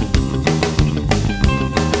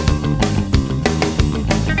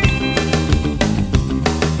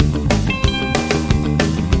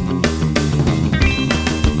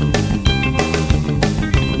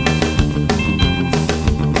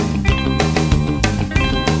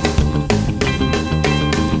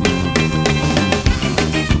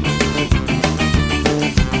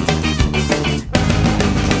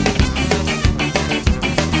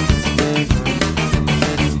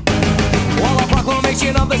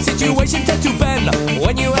 Situation tends to bend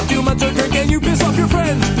when you have too much to drink and you piss off your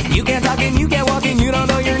friends. You can't talk and you can't walk and you don't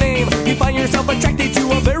know your name. You find yourself attracted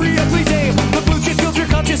to a very ugly dame. The blues just fills your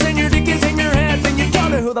conscience and your dick is in your hand. And you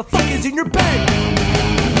don't know who the fuck is in your bed.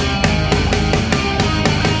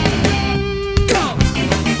 Go!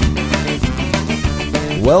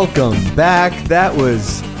 Welcome back. That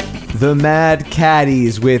was the Mad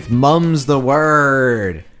Caddies with Mum's the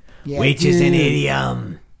Word, Yeah, which is an dude.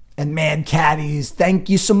 idiom. And Mad Caddies, thank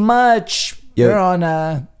you so much. Yo. They're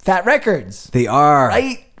on Fat Records, They are.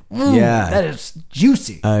 right? Yeah. That is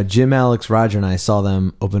juicy. Jim, Alex, Roger, and I saw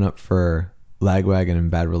them open up for Lagwagon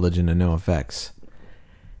and Bad Religion and NoFX.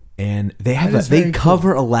 And they have That is they very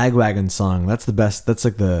cover a Lagwagon song. That's the best. That's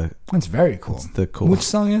like the That's very cool. the cool Which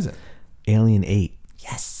song is it? Alien 8.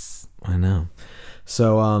 Yes. I know.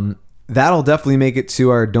 So that'll definitely make it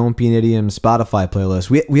to our Don't Be an Idiom Spotify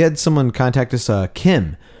playlist. We had someone contact us,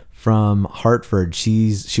 Kim from Hartford.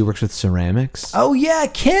 She works with ceramics. Oh yeah,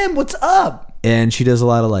 Kim, what's up? And she does a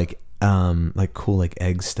lot of like cool like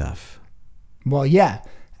egg stuff. Well, yeah.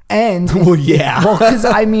 And Well, yeah. well, because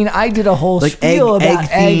I mean, I did a whole Like spiel about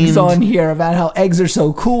eggs egg-themed. on here about how eggs are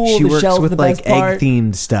so cool. She the works shell's with the like best part. egg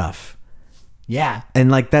themed stuff. Yeah,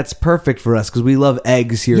 And like that's perfect for us because we love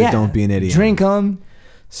eggs here yeah. at Don't Be an Idiot. Drink them.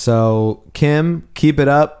 So Kim, keep it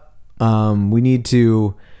up. We need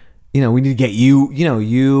to get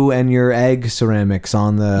you and your egg ceramics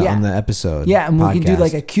on the episode. Yeah, and we can do podcast.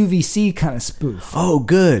 like a QVC kind of spoof. Oh,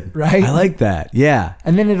 good. Right? I like that. Yeah.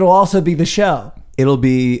 And then it'll also be the show. It'll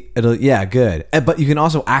good. But you can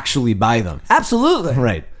also actually buy them. Absolutely.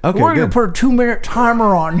 Right. Okay, We're going good. to put a 2-minute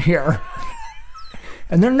timer on here.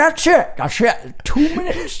 And then that's it. That's it. 2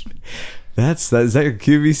 minutes. Is that your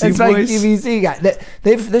QVC It's like voice? QVC guy.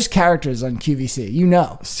 There's characters on QVC. You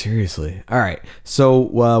know. Seriously. All right. So,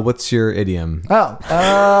 what's your idiom? Oh.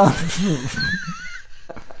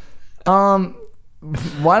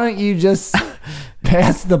 Why don't you just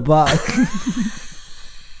pass the buck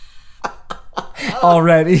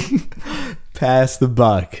already? Pass the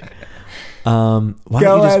buck. Why Go don't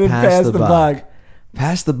you ahead and just pass the buck.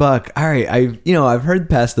 Pass the buck. All right. I've heard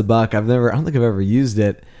pass the buck. I don't think I've ever used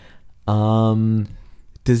it.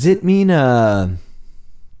 Does it mean I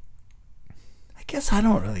guess I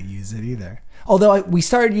don't really use it either. Although we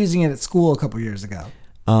started using it at school a couple years ago.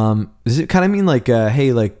 Does it kind of mean like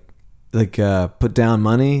hey, like put down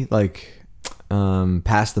money, like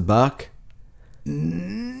pass the buck?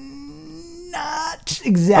 Not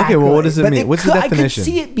exactly. Okay, well, what does it mean? What's the I could definition?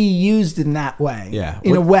 see it be used in that way. Yeah.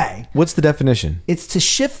 In a way. What's the definition? It's to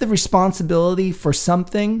shift the responsibility for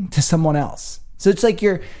something to someone else. So it's like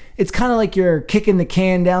it's kind of like you're kicking the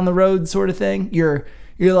can down the road sort of thing. You're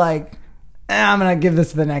like, I'm going to give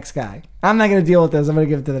this to the next guy. I'm not going to deal with this. I'm going to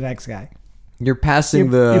give it to the next guy. You're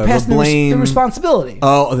passing You're passing the blame, the responsibility.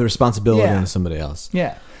 Oh, the responsibility Yeah. onto somebody else.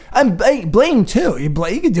 Yeah. I'm blame too. You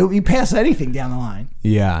can do it. You pass anything down the line.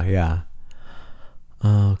 Yeah.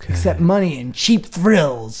 Okay. Except money and cheap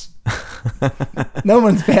thrills. No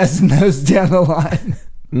one's passing those down the line.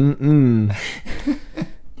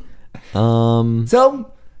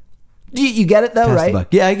 So, you get it though, Pass the right? buck.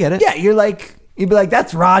 Yeah, I get it. Yeah, you'd be like,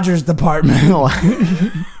 that's Roger's department.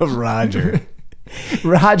 Roger.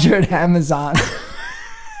 Roger at Amazon.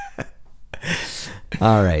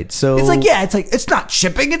 All right. So It's like it's not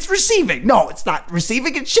shipping, it's receiving. No, it's not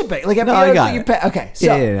receiving, it's shipping. Like No, I got it. Okay, so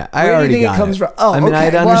Yeah. I where do already you think got it comes it. from? Oh, I mean, okay. I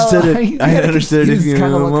had understood well, it. I had understood it a few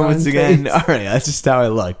kind of look on moments his again. face. All right, that's just how I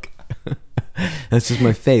look. That's just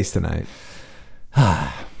my face tonight.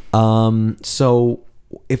 So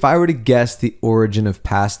if I were to guess the origin of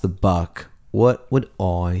pass the buck, what would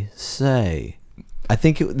I say? I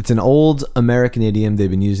think it's an old American idiom. They've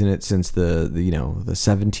been using it since the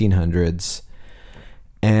 1700s,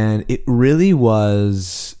 and it really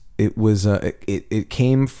was. It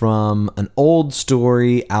came from an old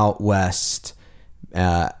story out west,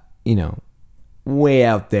 way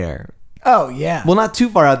out there. Oh yeah. Well, not too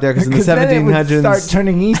far out there because in the 1700s. then it would start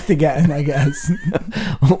turning east again, I guess.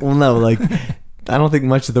 Well, no, like I don't think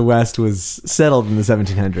much of the West was settled in the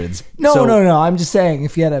 1700s. No. I'm just saying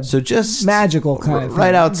if you had a just magical kind of right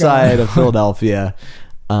thing outside going. of Philadelphia,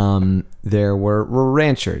 there were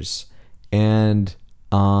ranchers, and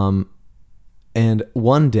one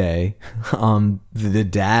day, the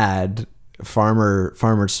dad,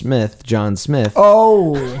 Farmer Smith, John Smith.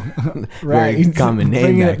 Oh, right. Very common name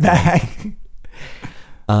Bringing it back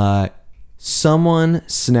back. Someone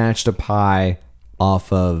snatched a pie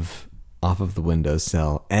off of the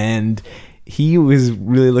windowsill, and he was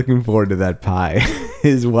really looking forward to that pie.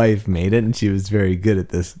 His wife made it, and she was very good at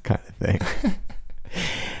this kind of thing.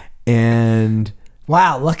 And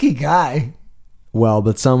Wow, lucky guy. well,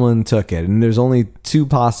 but someone took it, and there's only two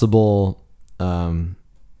possible, Other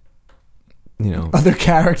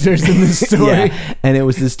characters in the story. yeah, and it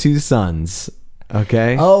was his two sons.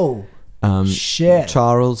 Okay. Oh, shit.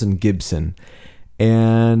 Charles and Gibson,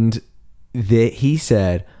 and he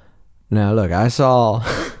said, "Now look, I saw."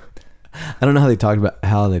 I don't know how they talked in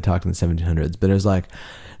the 1700s, but it was like,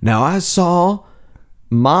 "Now I saw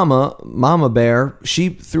Mama Bear. She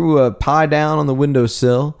threw a pie down on the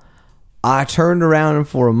windowsill. I turned around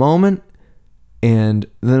for a moment, and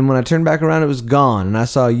then when I turned back around, it was gone. And I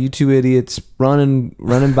saw you two idiots running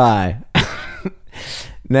by."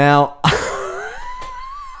 Now.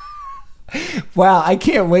 Wow, I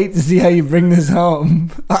can't wait to see how you bring this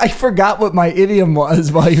home. I forgot what my idiom was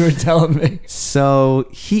while you were telling me. So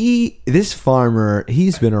this farmer,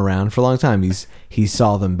 he's been around for a long time. He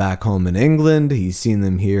saw them back home in England. He's seen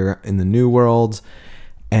them here in the New World,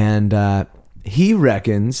 and he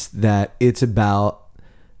reckons that it's about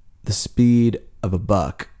the speed of a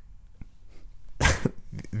buck.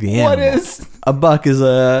 The animal. What is? A buck is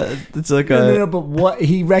it's like No, but what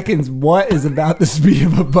he reckons what is about the speed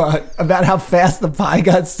of a buck? About how fast the pie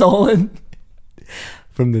got stolen?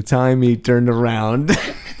 from the time he turned around.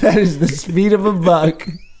 That is the speed of a buck.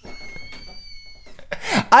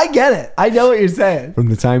 I get it. I know what you're saying. From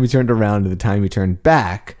the time he turned around to the time he turned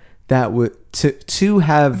back, that would to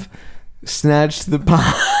have snatched the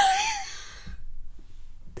pie.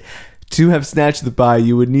 To have snatched the pie,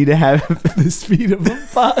 you would need to have The speed of a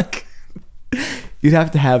buck. You'd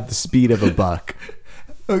have to have the speed of a buck.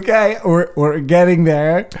 Okay, we're getting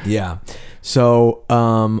there. Yeah. So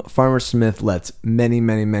Farmer Smith lets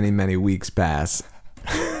many weeks pass.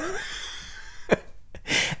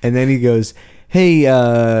 And then he goes, hey,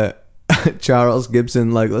 Charles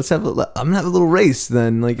Gibson, like, I'm gonna have a little race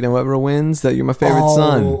then, like, whoever wins, that you're my favorite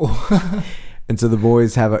son. And so the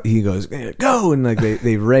boys he goes, go, and like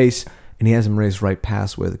they race, and he has him race right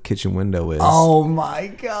past where the kitchen window is. Oh my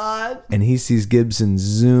God. And he sees Gibson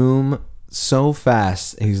zoom so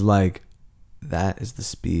fast, he's like, that is the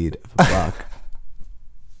speed of a buck.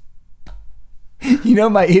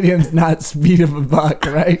 My idiom's not speed of a buck,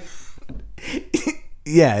 right?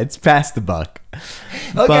 Yeah, it's past the buck.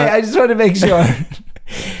 Okay, I just want to make sure.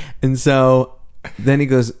 And so then he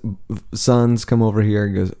goes, sons, come over here.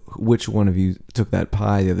 He goes, which one of you took that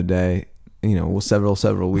pie the other day?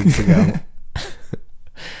 Several weeks ago.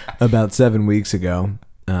 About 7 weeks ago.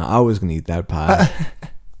 I was going to eat that pie.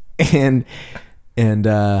 and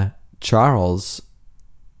Charles,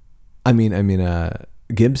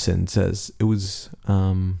 Gibson says it was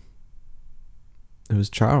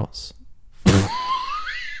Charles.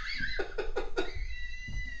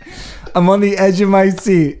 I'm on the edge of my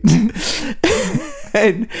seat.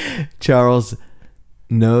 And Charles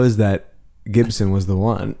knows that Gibson was the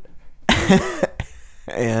one.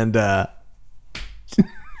 And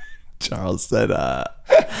Charles said,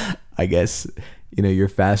 I guess, you're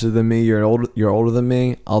faster than me. You're older than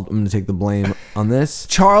me. I'm going to take the blame on this.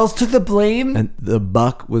 Charles took the blame? And the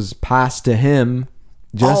buck was passed to him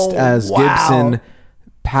just as Gibson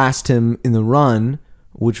passed him in the run,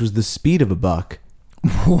 which was the speed of a buck.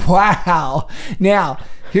 Wow. Now,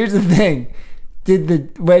 here's the thing.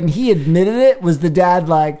 When he admitted it, was the dad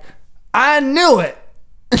like, I knew it?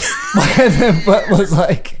 But was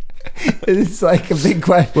like, it's like a big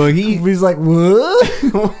question. Well, he's like,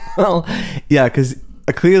 what? Well, yeah, because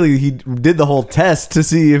clearly he did the whole test to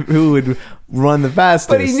see who would run the fastest.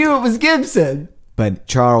 But he knew it was Gibson. But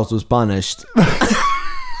Charles was punished.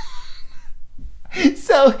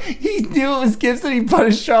 So he knew it was Gibson. He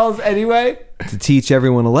punished Charles anyway. To teach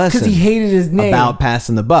everyone a lesson. Because he hated his name. About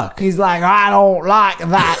passing the buck. He's like, I don't like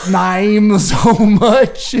that name so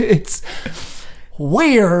much. It's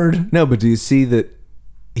weird. No, but do you see that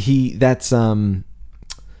that's the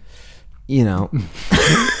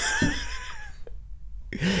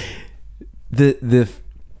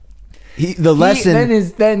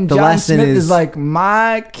lesson. Then John Smith is like,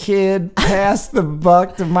 my kid passed the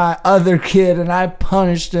buck to my other kid, and I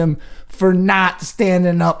punished him for not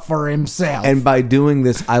standing up for himself. And by doing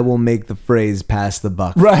this, I will make the phrase "pass the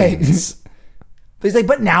buck." Right. But he's like,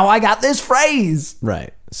 but now I got this phrase.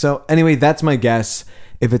 Right. So anyway, that's my guess.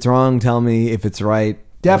 If it's wrong, tell me. If it's right,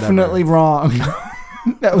 definitely wrong.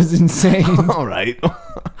 That was insane. All right.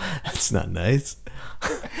 That's not nice.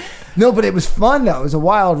 No, but it was fun though. It was a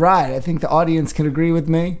wild ride. I think the audience can agree with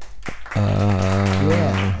me.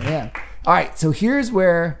 Yeah. All right, so here's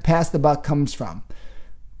where Pass the Buck comes from.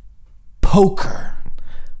 Poker.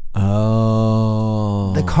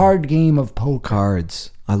 Oh. The card game of poker.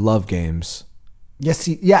 Cards. I love games.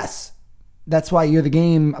 Yes. That's why you're the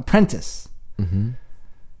game apprentice. Mm-hmm.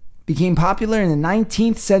 Became popular in the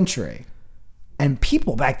 19th century. And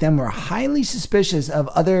people back then were highly suspicious of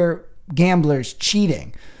other gamblers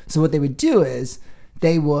cheating. So what they would do is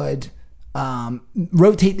they would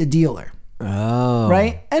rotate the dealer. Oh.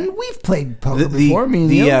 Right? And we've played poker before, me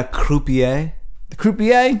and you. The croupier. The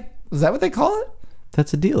croupier? Is that what they call it?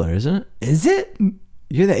 That's a dealer, isn't it? Is it?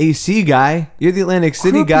 You're the AC guy. You're the Atlantic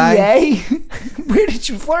City guy. Where did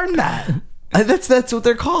you learn that? That's what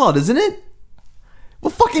they're called, isn't it?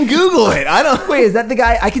 Well, fucking Google it. I don't. Wait, is that the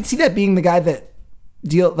guy? I could see that being the guy that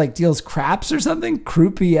deals craps or something.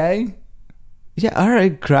 Croupier. Yeah, all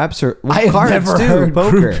right, craps or I have never heard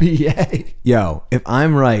poker. Croupier. Yo, if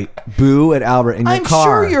I'm right, boo at Albert in your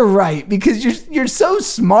car. I'm sure you're right because you're so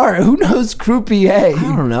smart. Who knows croupier?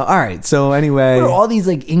 I don't know. All right, so anyway, what are all these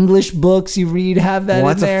like English books you read have that in there?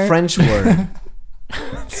 What's a French word?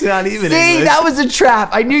 It's not even See, English. that was a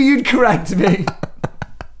trap. I knew you'd correct me.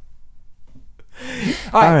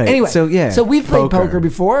 All right. Anyway, so we've played poker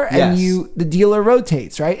before, and the dealer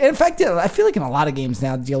rotates, right? And in fact, I feel like in a lot of games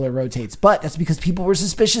now, the dealer rotates, but that's because people were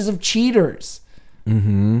suspicious of cheaters.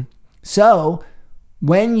 Mm-hmm. So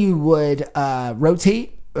when you would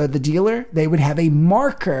rotate the dealer, they would have a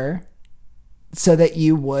marker so that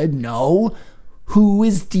you would know who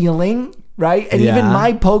is dealing. Right? And even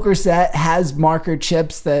my poker set has marker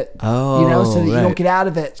chips that, so that you don't get out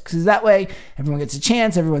of it. Because that way, everyone gets a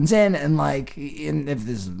chance, everyone's in. And if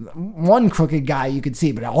there's one crooked guy, you could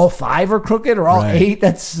see. But all 5 are crooked or all 8,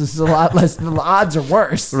 that's just a lot less. The odds are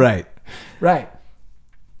worse. Right.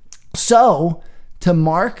 So, to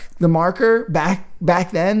mark the marker back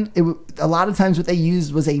back then, a lot of times what they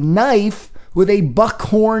used was a knife with a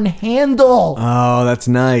buckhorn handle. Oh, that's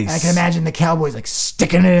nice. I can imagine the cowboys like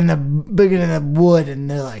sticking it in the wood, and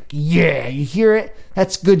they're like, "Yeah, you hear it?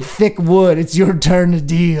 That's good thick wood. It's your turn to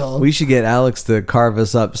deal." We should get Alex to carve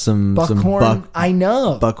us up some buckhorn. I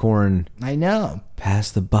know. Buckhorn. I know.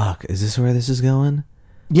 Pass the buck. Is this where this is going?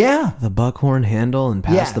 Yeah. The buckhorn handle and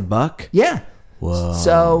pass the buck. Yeah. Whoa.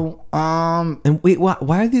 So, And wait, why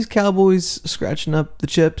are these cowboys scratching up the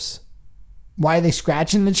chips? why are they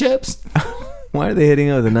scratching the chips? Why are they hitting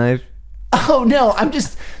it with a knife? Oh no, I'm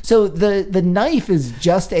just so the knife is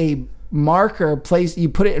just a marker place you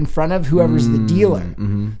put it in front of whoever's the dealer.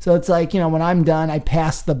 Mm-hmm. So it's like, when I'm done, I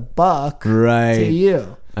pass the buck Right. to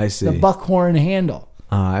you. I see. The buckhorn handle.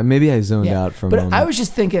 Maybe I zoned out for a but moment. I was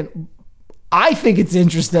just thinking, I think it's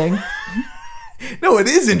interesting. No, it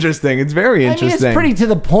is interesting. It's very I interesting. mean, it's pretty to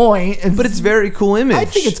the point. But it's very cool image. I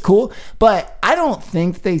think it's cool, but I don't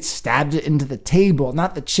think they stabbed it into the table,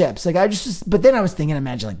 not the chips. Like but then I was thinking,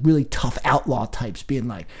 imagine like really tough outlaw types being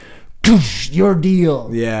like, "Your deal,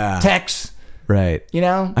 Yeah. Tex." Right.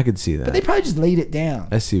 I could see that. But they probably just laid it down.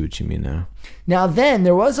 I see what you mean now. Now then,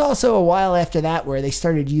 there was also a while after that where they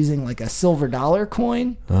started using like a silver dollar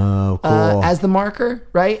coin Oh, cool. as the marker,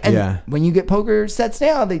 right? And Yeah. when you get poker sets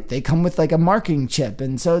now, they come with like a marking chip,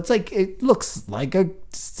 and so it's like it looks like a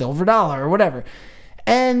silver dollar or whatever.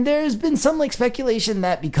 And there's been some like speculation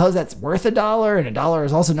that because that's worth $1, and $1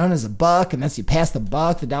 is also known as a buck, and that's you pass the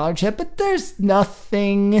buck, the dollar chip, but there's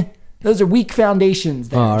nothing. Those are weak foundations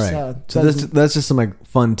there. Oh, all right. So that's just some like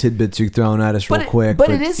fun tidbits you're throwing at us real quick. But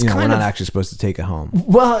it is we're kind not of actually supposed to take it home.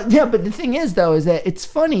 Well, yeah, but the thing is, though, is that it's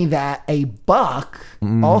funny that a buck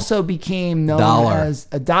also became known as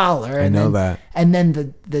a dollar. I know that. And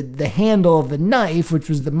then the handle of the knife, which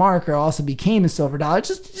was the marker, also became a silver dollar. It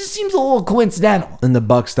just seems a little coincidental. And the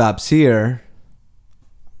buck stops here.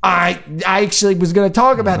 I actually was going to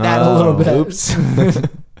talk about that a little bit. Oops.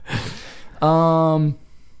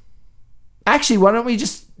 Actually, why don't we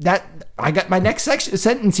I got my next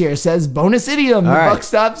sentence here. It says, bonus idiom, the right. buck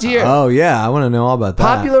stops here. Oh, yeah. I want to know all about that.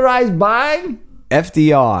 Popularized by...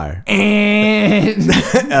 FDR.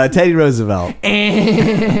 And... Teddy Roosevelt.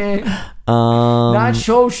 Not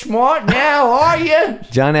so smart now, are you?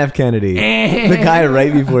 John F. Kennedy. The guy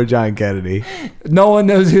right before John Kennedy. No one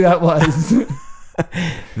knows who that was.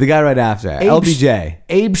 The guy right after. LBJ.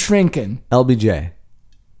 Abe Shrinkin. LBJ.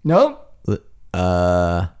 Nope.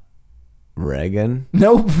 Reagan.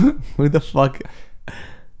 Nope. Who the fuck?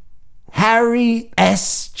 Harry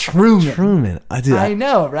S. Truman. Truman. I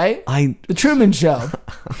know, right? The Truman Show.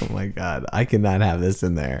 Oh my God. I cannot have this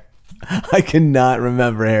in there. I cannot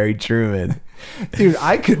remember Harry Truman. Dude,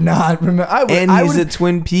 I could not remember. He's a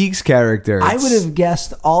Twin Peaks character. I would have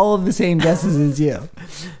guessed all of the same guesses as you.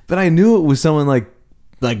 But I knew it was someone like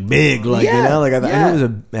big, I knew it was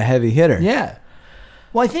a heavy hitter. Yeah.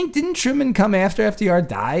 Well, I think, didn't Truman come after FDR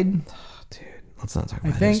died? Dude, let's not talk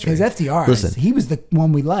about I think, history. because FDR, he was the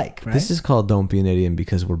one we like, right? This is called Don't Be an Idiot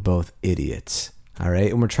because we're both idiots. All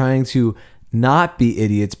right? And we're trying to not be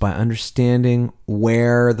idiots by understanding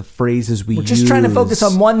where the phrases we use. We're just trying to focus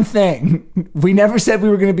on one thing. We never said we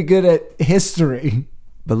were going to be good at history.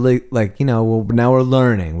 But now we're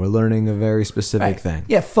learning. We're learning a very specific thing.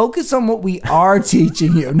 Yeah, focus on what we are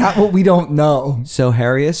teaching you, not what we don't know. So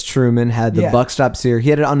Harry S. Truman had the buck stops here.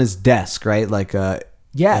 He had it on his desk, right? Like a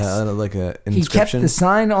inscription. He kept the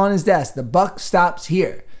sign on his desk. The buck stops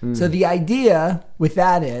here. So the idea with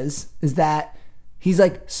that is that he's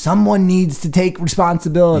like, someone needs to take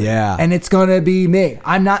responsibility. Yeah. And it's going to be me.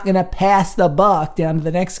 I'm not going to pass the buck down to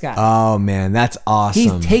the next guy. Oh, man. That's awesome.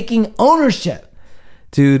 He's taking ownership.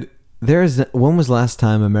 Dude, when was the last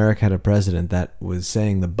time America had a president that was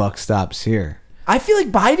saying the buck stops here? I feel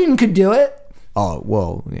like Biden could do it. Oh,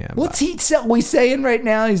 whoa. Yeah. What's he saying right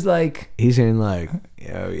now? He's like... He's saying like,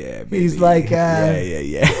 oh, yeah, baby. He's like...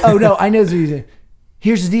 yeah. Oh, no. I know what he's saying.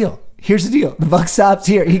 Here's the deal. The buck stops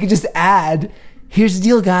here. He could just add... Here's the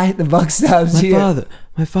deal, guy. The buck stops here.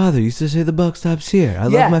 My father used to say the buck stops here. I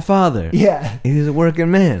love my father. Yeah. He's a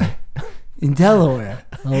working man. In Delaware.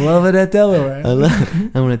 I love it at Delaware.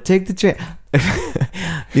 I'm going to take the train.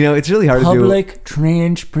 It's really hard to do. Public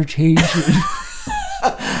transportation.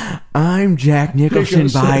 I'm Jack Nicholson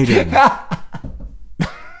Biden.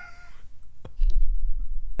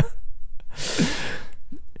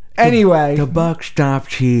 Anyway. The buck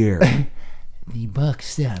stops here. The buck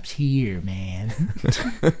stops here, man.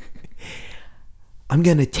 I'm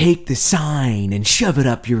going to take the sign and shove it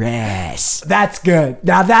up your ass. That's good.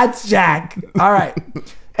 Now that's Jack. All right.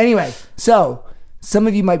 Anyway, so some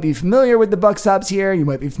of you might be familiar with the buck stops here. You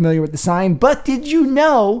might be familiar with the sign. But did you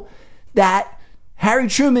know that Harry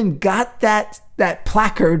Truman got that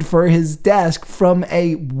placard for his desk from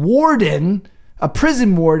a warden, a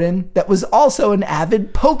prison warden that was also an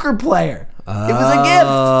avid poker player. It was a gift.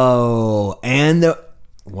 Oh, and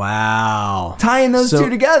wow. Tying those two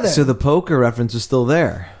together. So the poker reference is still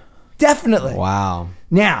there. Definitely. Wow.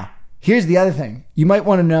 Now, here's the other thing. You might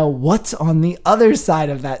want to know what's on the other side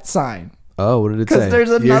of that sign. Oh, what did it say?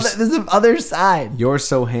 Because there's an other side. You're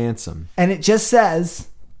so handsome. And it just says,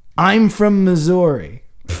 I'm from Missouri.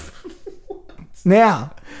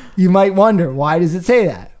 Now, you might wonder, why does it say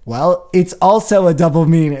that? Well, it's also a double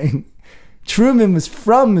meaning. Truman was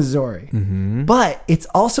from Missouri, but it's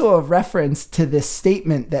also a reference to this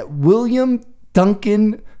statement that William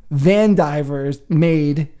Duncan Vandiver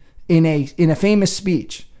made in a famous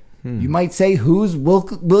speech. You might say, who's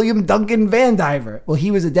William Duncan Vandiver? Well,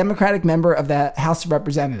 he was a Democratic member of the House of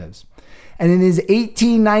Representatives. And in his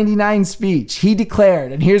 1899 speech, he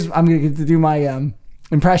declared, and I'm going to get to do my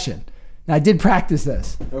impression. Now, I did practice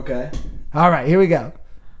this. Okay. All right, here we go.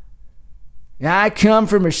 I come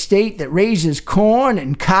from a state that raises corn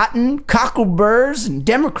and cotton, cockleburs and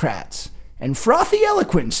Democrats, and frothy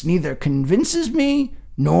eloquence neither convinces me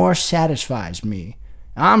nor satisfies me.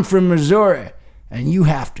 I'm from Missouri, and you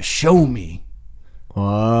have to show me.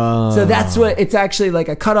 Whoa. So that's what it's actually like,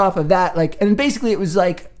 a cutoff of that. Like, and basically it was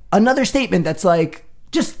like another statement that's like,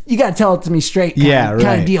 just, you got to tell it to me straight.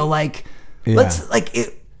 Kind of deal. Like,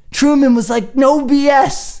 Truman was like, no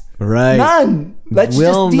BS. Right. None. Let's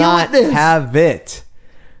Will just deal not with this. have it.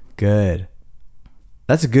 Good.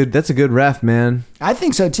 That's a good ref, man. I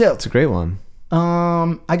think so too. It's a great one.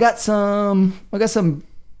 I got some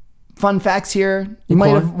fun facts here. You might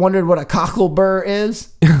have wondered what a cocklebur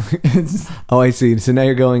is. Oh, I see. So now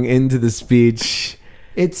you're going into the speech.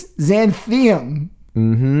 It's Xanthium.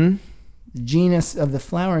 Mm-hmm. The genus of the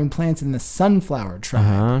flowering plants in the sunflower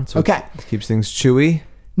tribe. So okay. It keeps things chewy.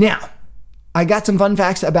 Now, I got some fun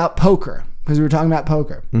facts about poker, because we were talking about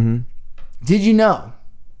poker. Mm-hmm. Did you know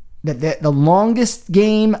that the longest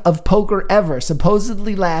game of poker ever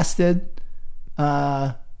supposedly lasted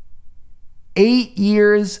 8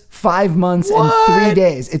 years, 5 months, and 3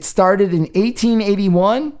 days? It started in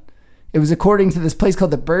 1881. It was according to this place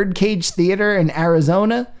called the Birdcage Theater in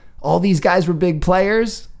Arizona. All these guys were big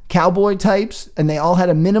players, cowboy types, and they all had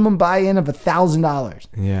a minimum buy-in of $1,000.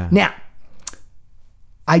 Yeah. Now,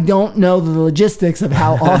 I don't know the logistics of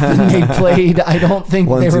how often they played. I don't think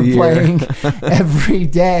they were playing every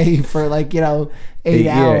day for 8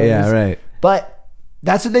 hours. Yeah, right. But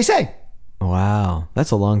that's what they say. Wow.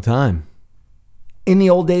 That's a long time. In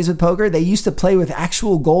the old days with poker, they used to play with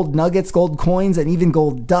actual gold nuggets, gold coins, and even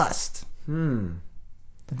gold dust.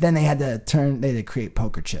 But then they had to create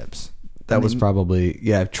poker chips. That was probably,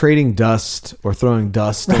 trading dust or throwing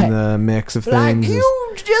dust in the mix of things. Like,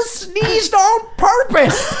 you just sneezed on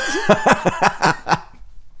purpose.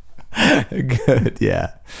 Good,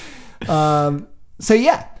 yeah.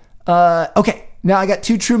 Okay, now I got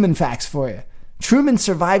 2 Truman facts for you. Truman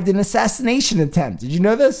survived an assassination attempt. Did you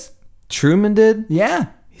know this? Truman did? Yeah.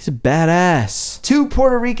 He's a badass. 2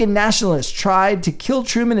 Puerto Rican nationalists tried to kill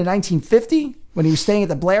Truman in 1950 when he was staying at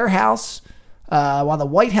the Blair House while the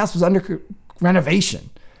White House was under renovation.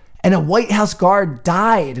 And a White House guard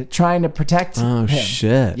died trying to protect him. Oh,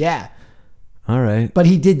 shit. Yeah. All right. But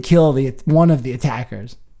he did kill one of the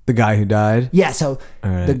attackers. The guy who died? Yeah, so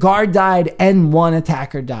right. The guard died and one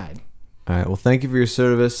attacker died. All right. Well, thank you for your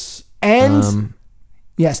service. And,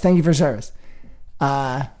 yes, thank you for service.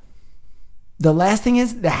 The last thing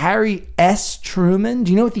is the Harry S. Truman.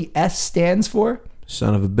 Do you know what the S stands for?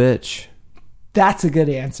 Son of a bitch. That's a good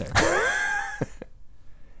answer.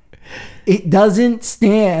 It doesn't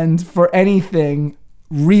stand for anything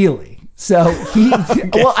really. So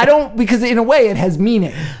because in a way it has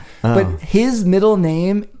meaning. But his middle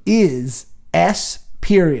name is S.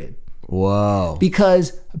 period. Whoa.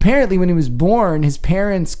 Because apparently when he was born, his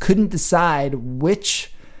parents couldn't decide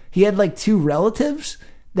which. He had 2 relatives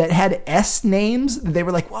that had S names. They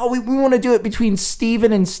were like, well, we want to do it between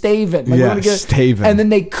Steven and Staven. Staven. And then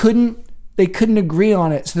they couldn't agree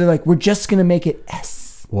on it. So they're like, we're just going to make it S.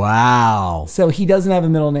 Wow. So he doesn't have a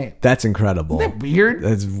middle name. That's incredible. Isn't that weird?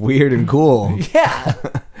 That's weird and cool. Yeah.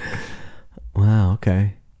 Wow,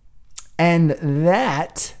 okay. And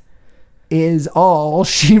that is all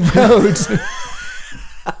she wrote.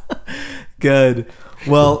 Good.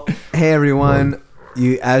 Well, hey everyone.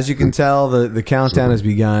 As you can tell, the countdown has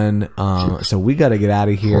begun. So we got to get out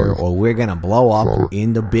of here, or we're gonna blow up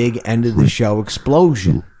in the big end of the show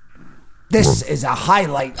explosion. This is a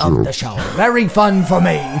highlight of the show. Very fun for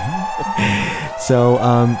me. So,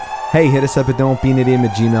 hey, hit us up at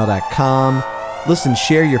don'tbeanidiot@gmail.com. listen,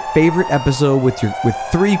 share your favorite episode with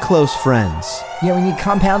 3 close friends. Yeah, we need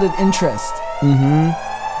compounded interest. Mm-hmm.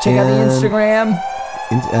 Check out the And- Instagram.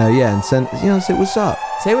 And send, say what's up.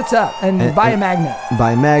 Say what's up and buy a magnet.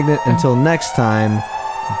 Buy a magnet. Until next time,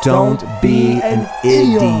 don't be an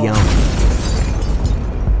idiot.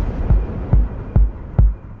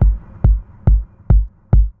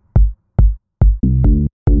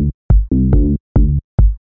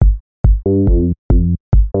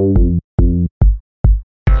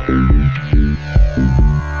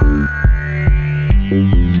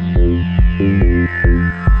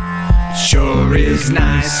 Sure is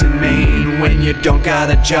nice and mean when you don't got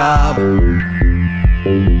a job.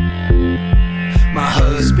 My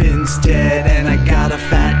husband's dead and I got a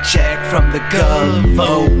fat check from the Gov.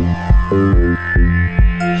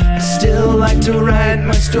 I still like to write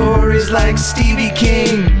my stories like Stevie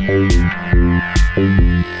King,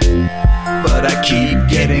 but I keep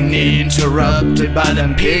getting interrupted by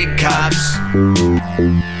them pig cops.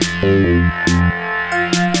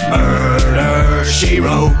 Murder, she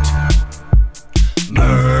wrote.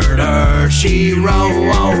 Murder, she wrote.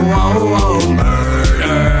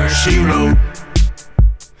 Murder, she wrote.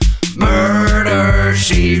 Murder,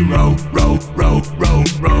 she wrote.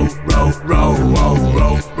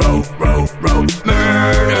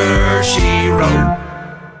 Murder, she wrote.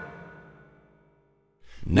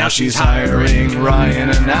 Now she's hiring Ryan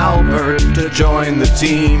and Albert to join the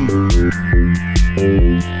team.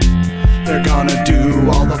 They're gonna do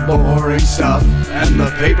all the boring stuff and the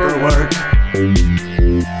paperwork.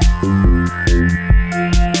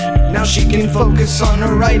 Now she can focus on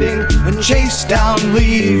her writing and chase down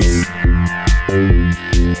leads.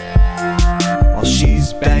 While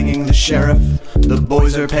she's banging the sheriff, the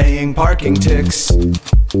boys are paying parking ticks.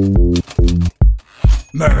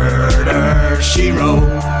 Murder, she wrote.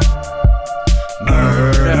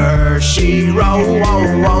 Murder, she wrote.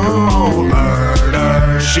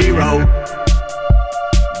 Murder, she wrote.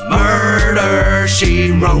 Murder,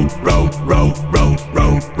 she wrote.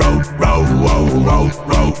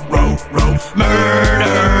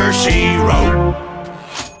 Murder, she wrote.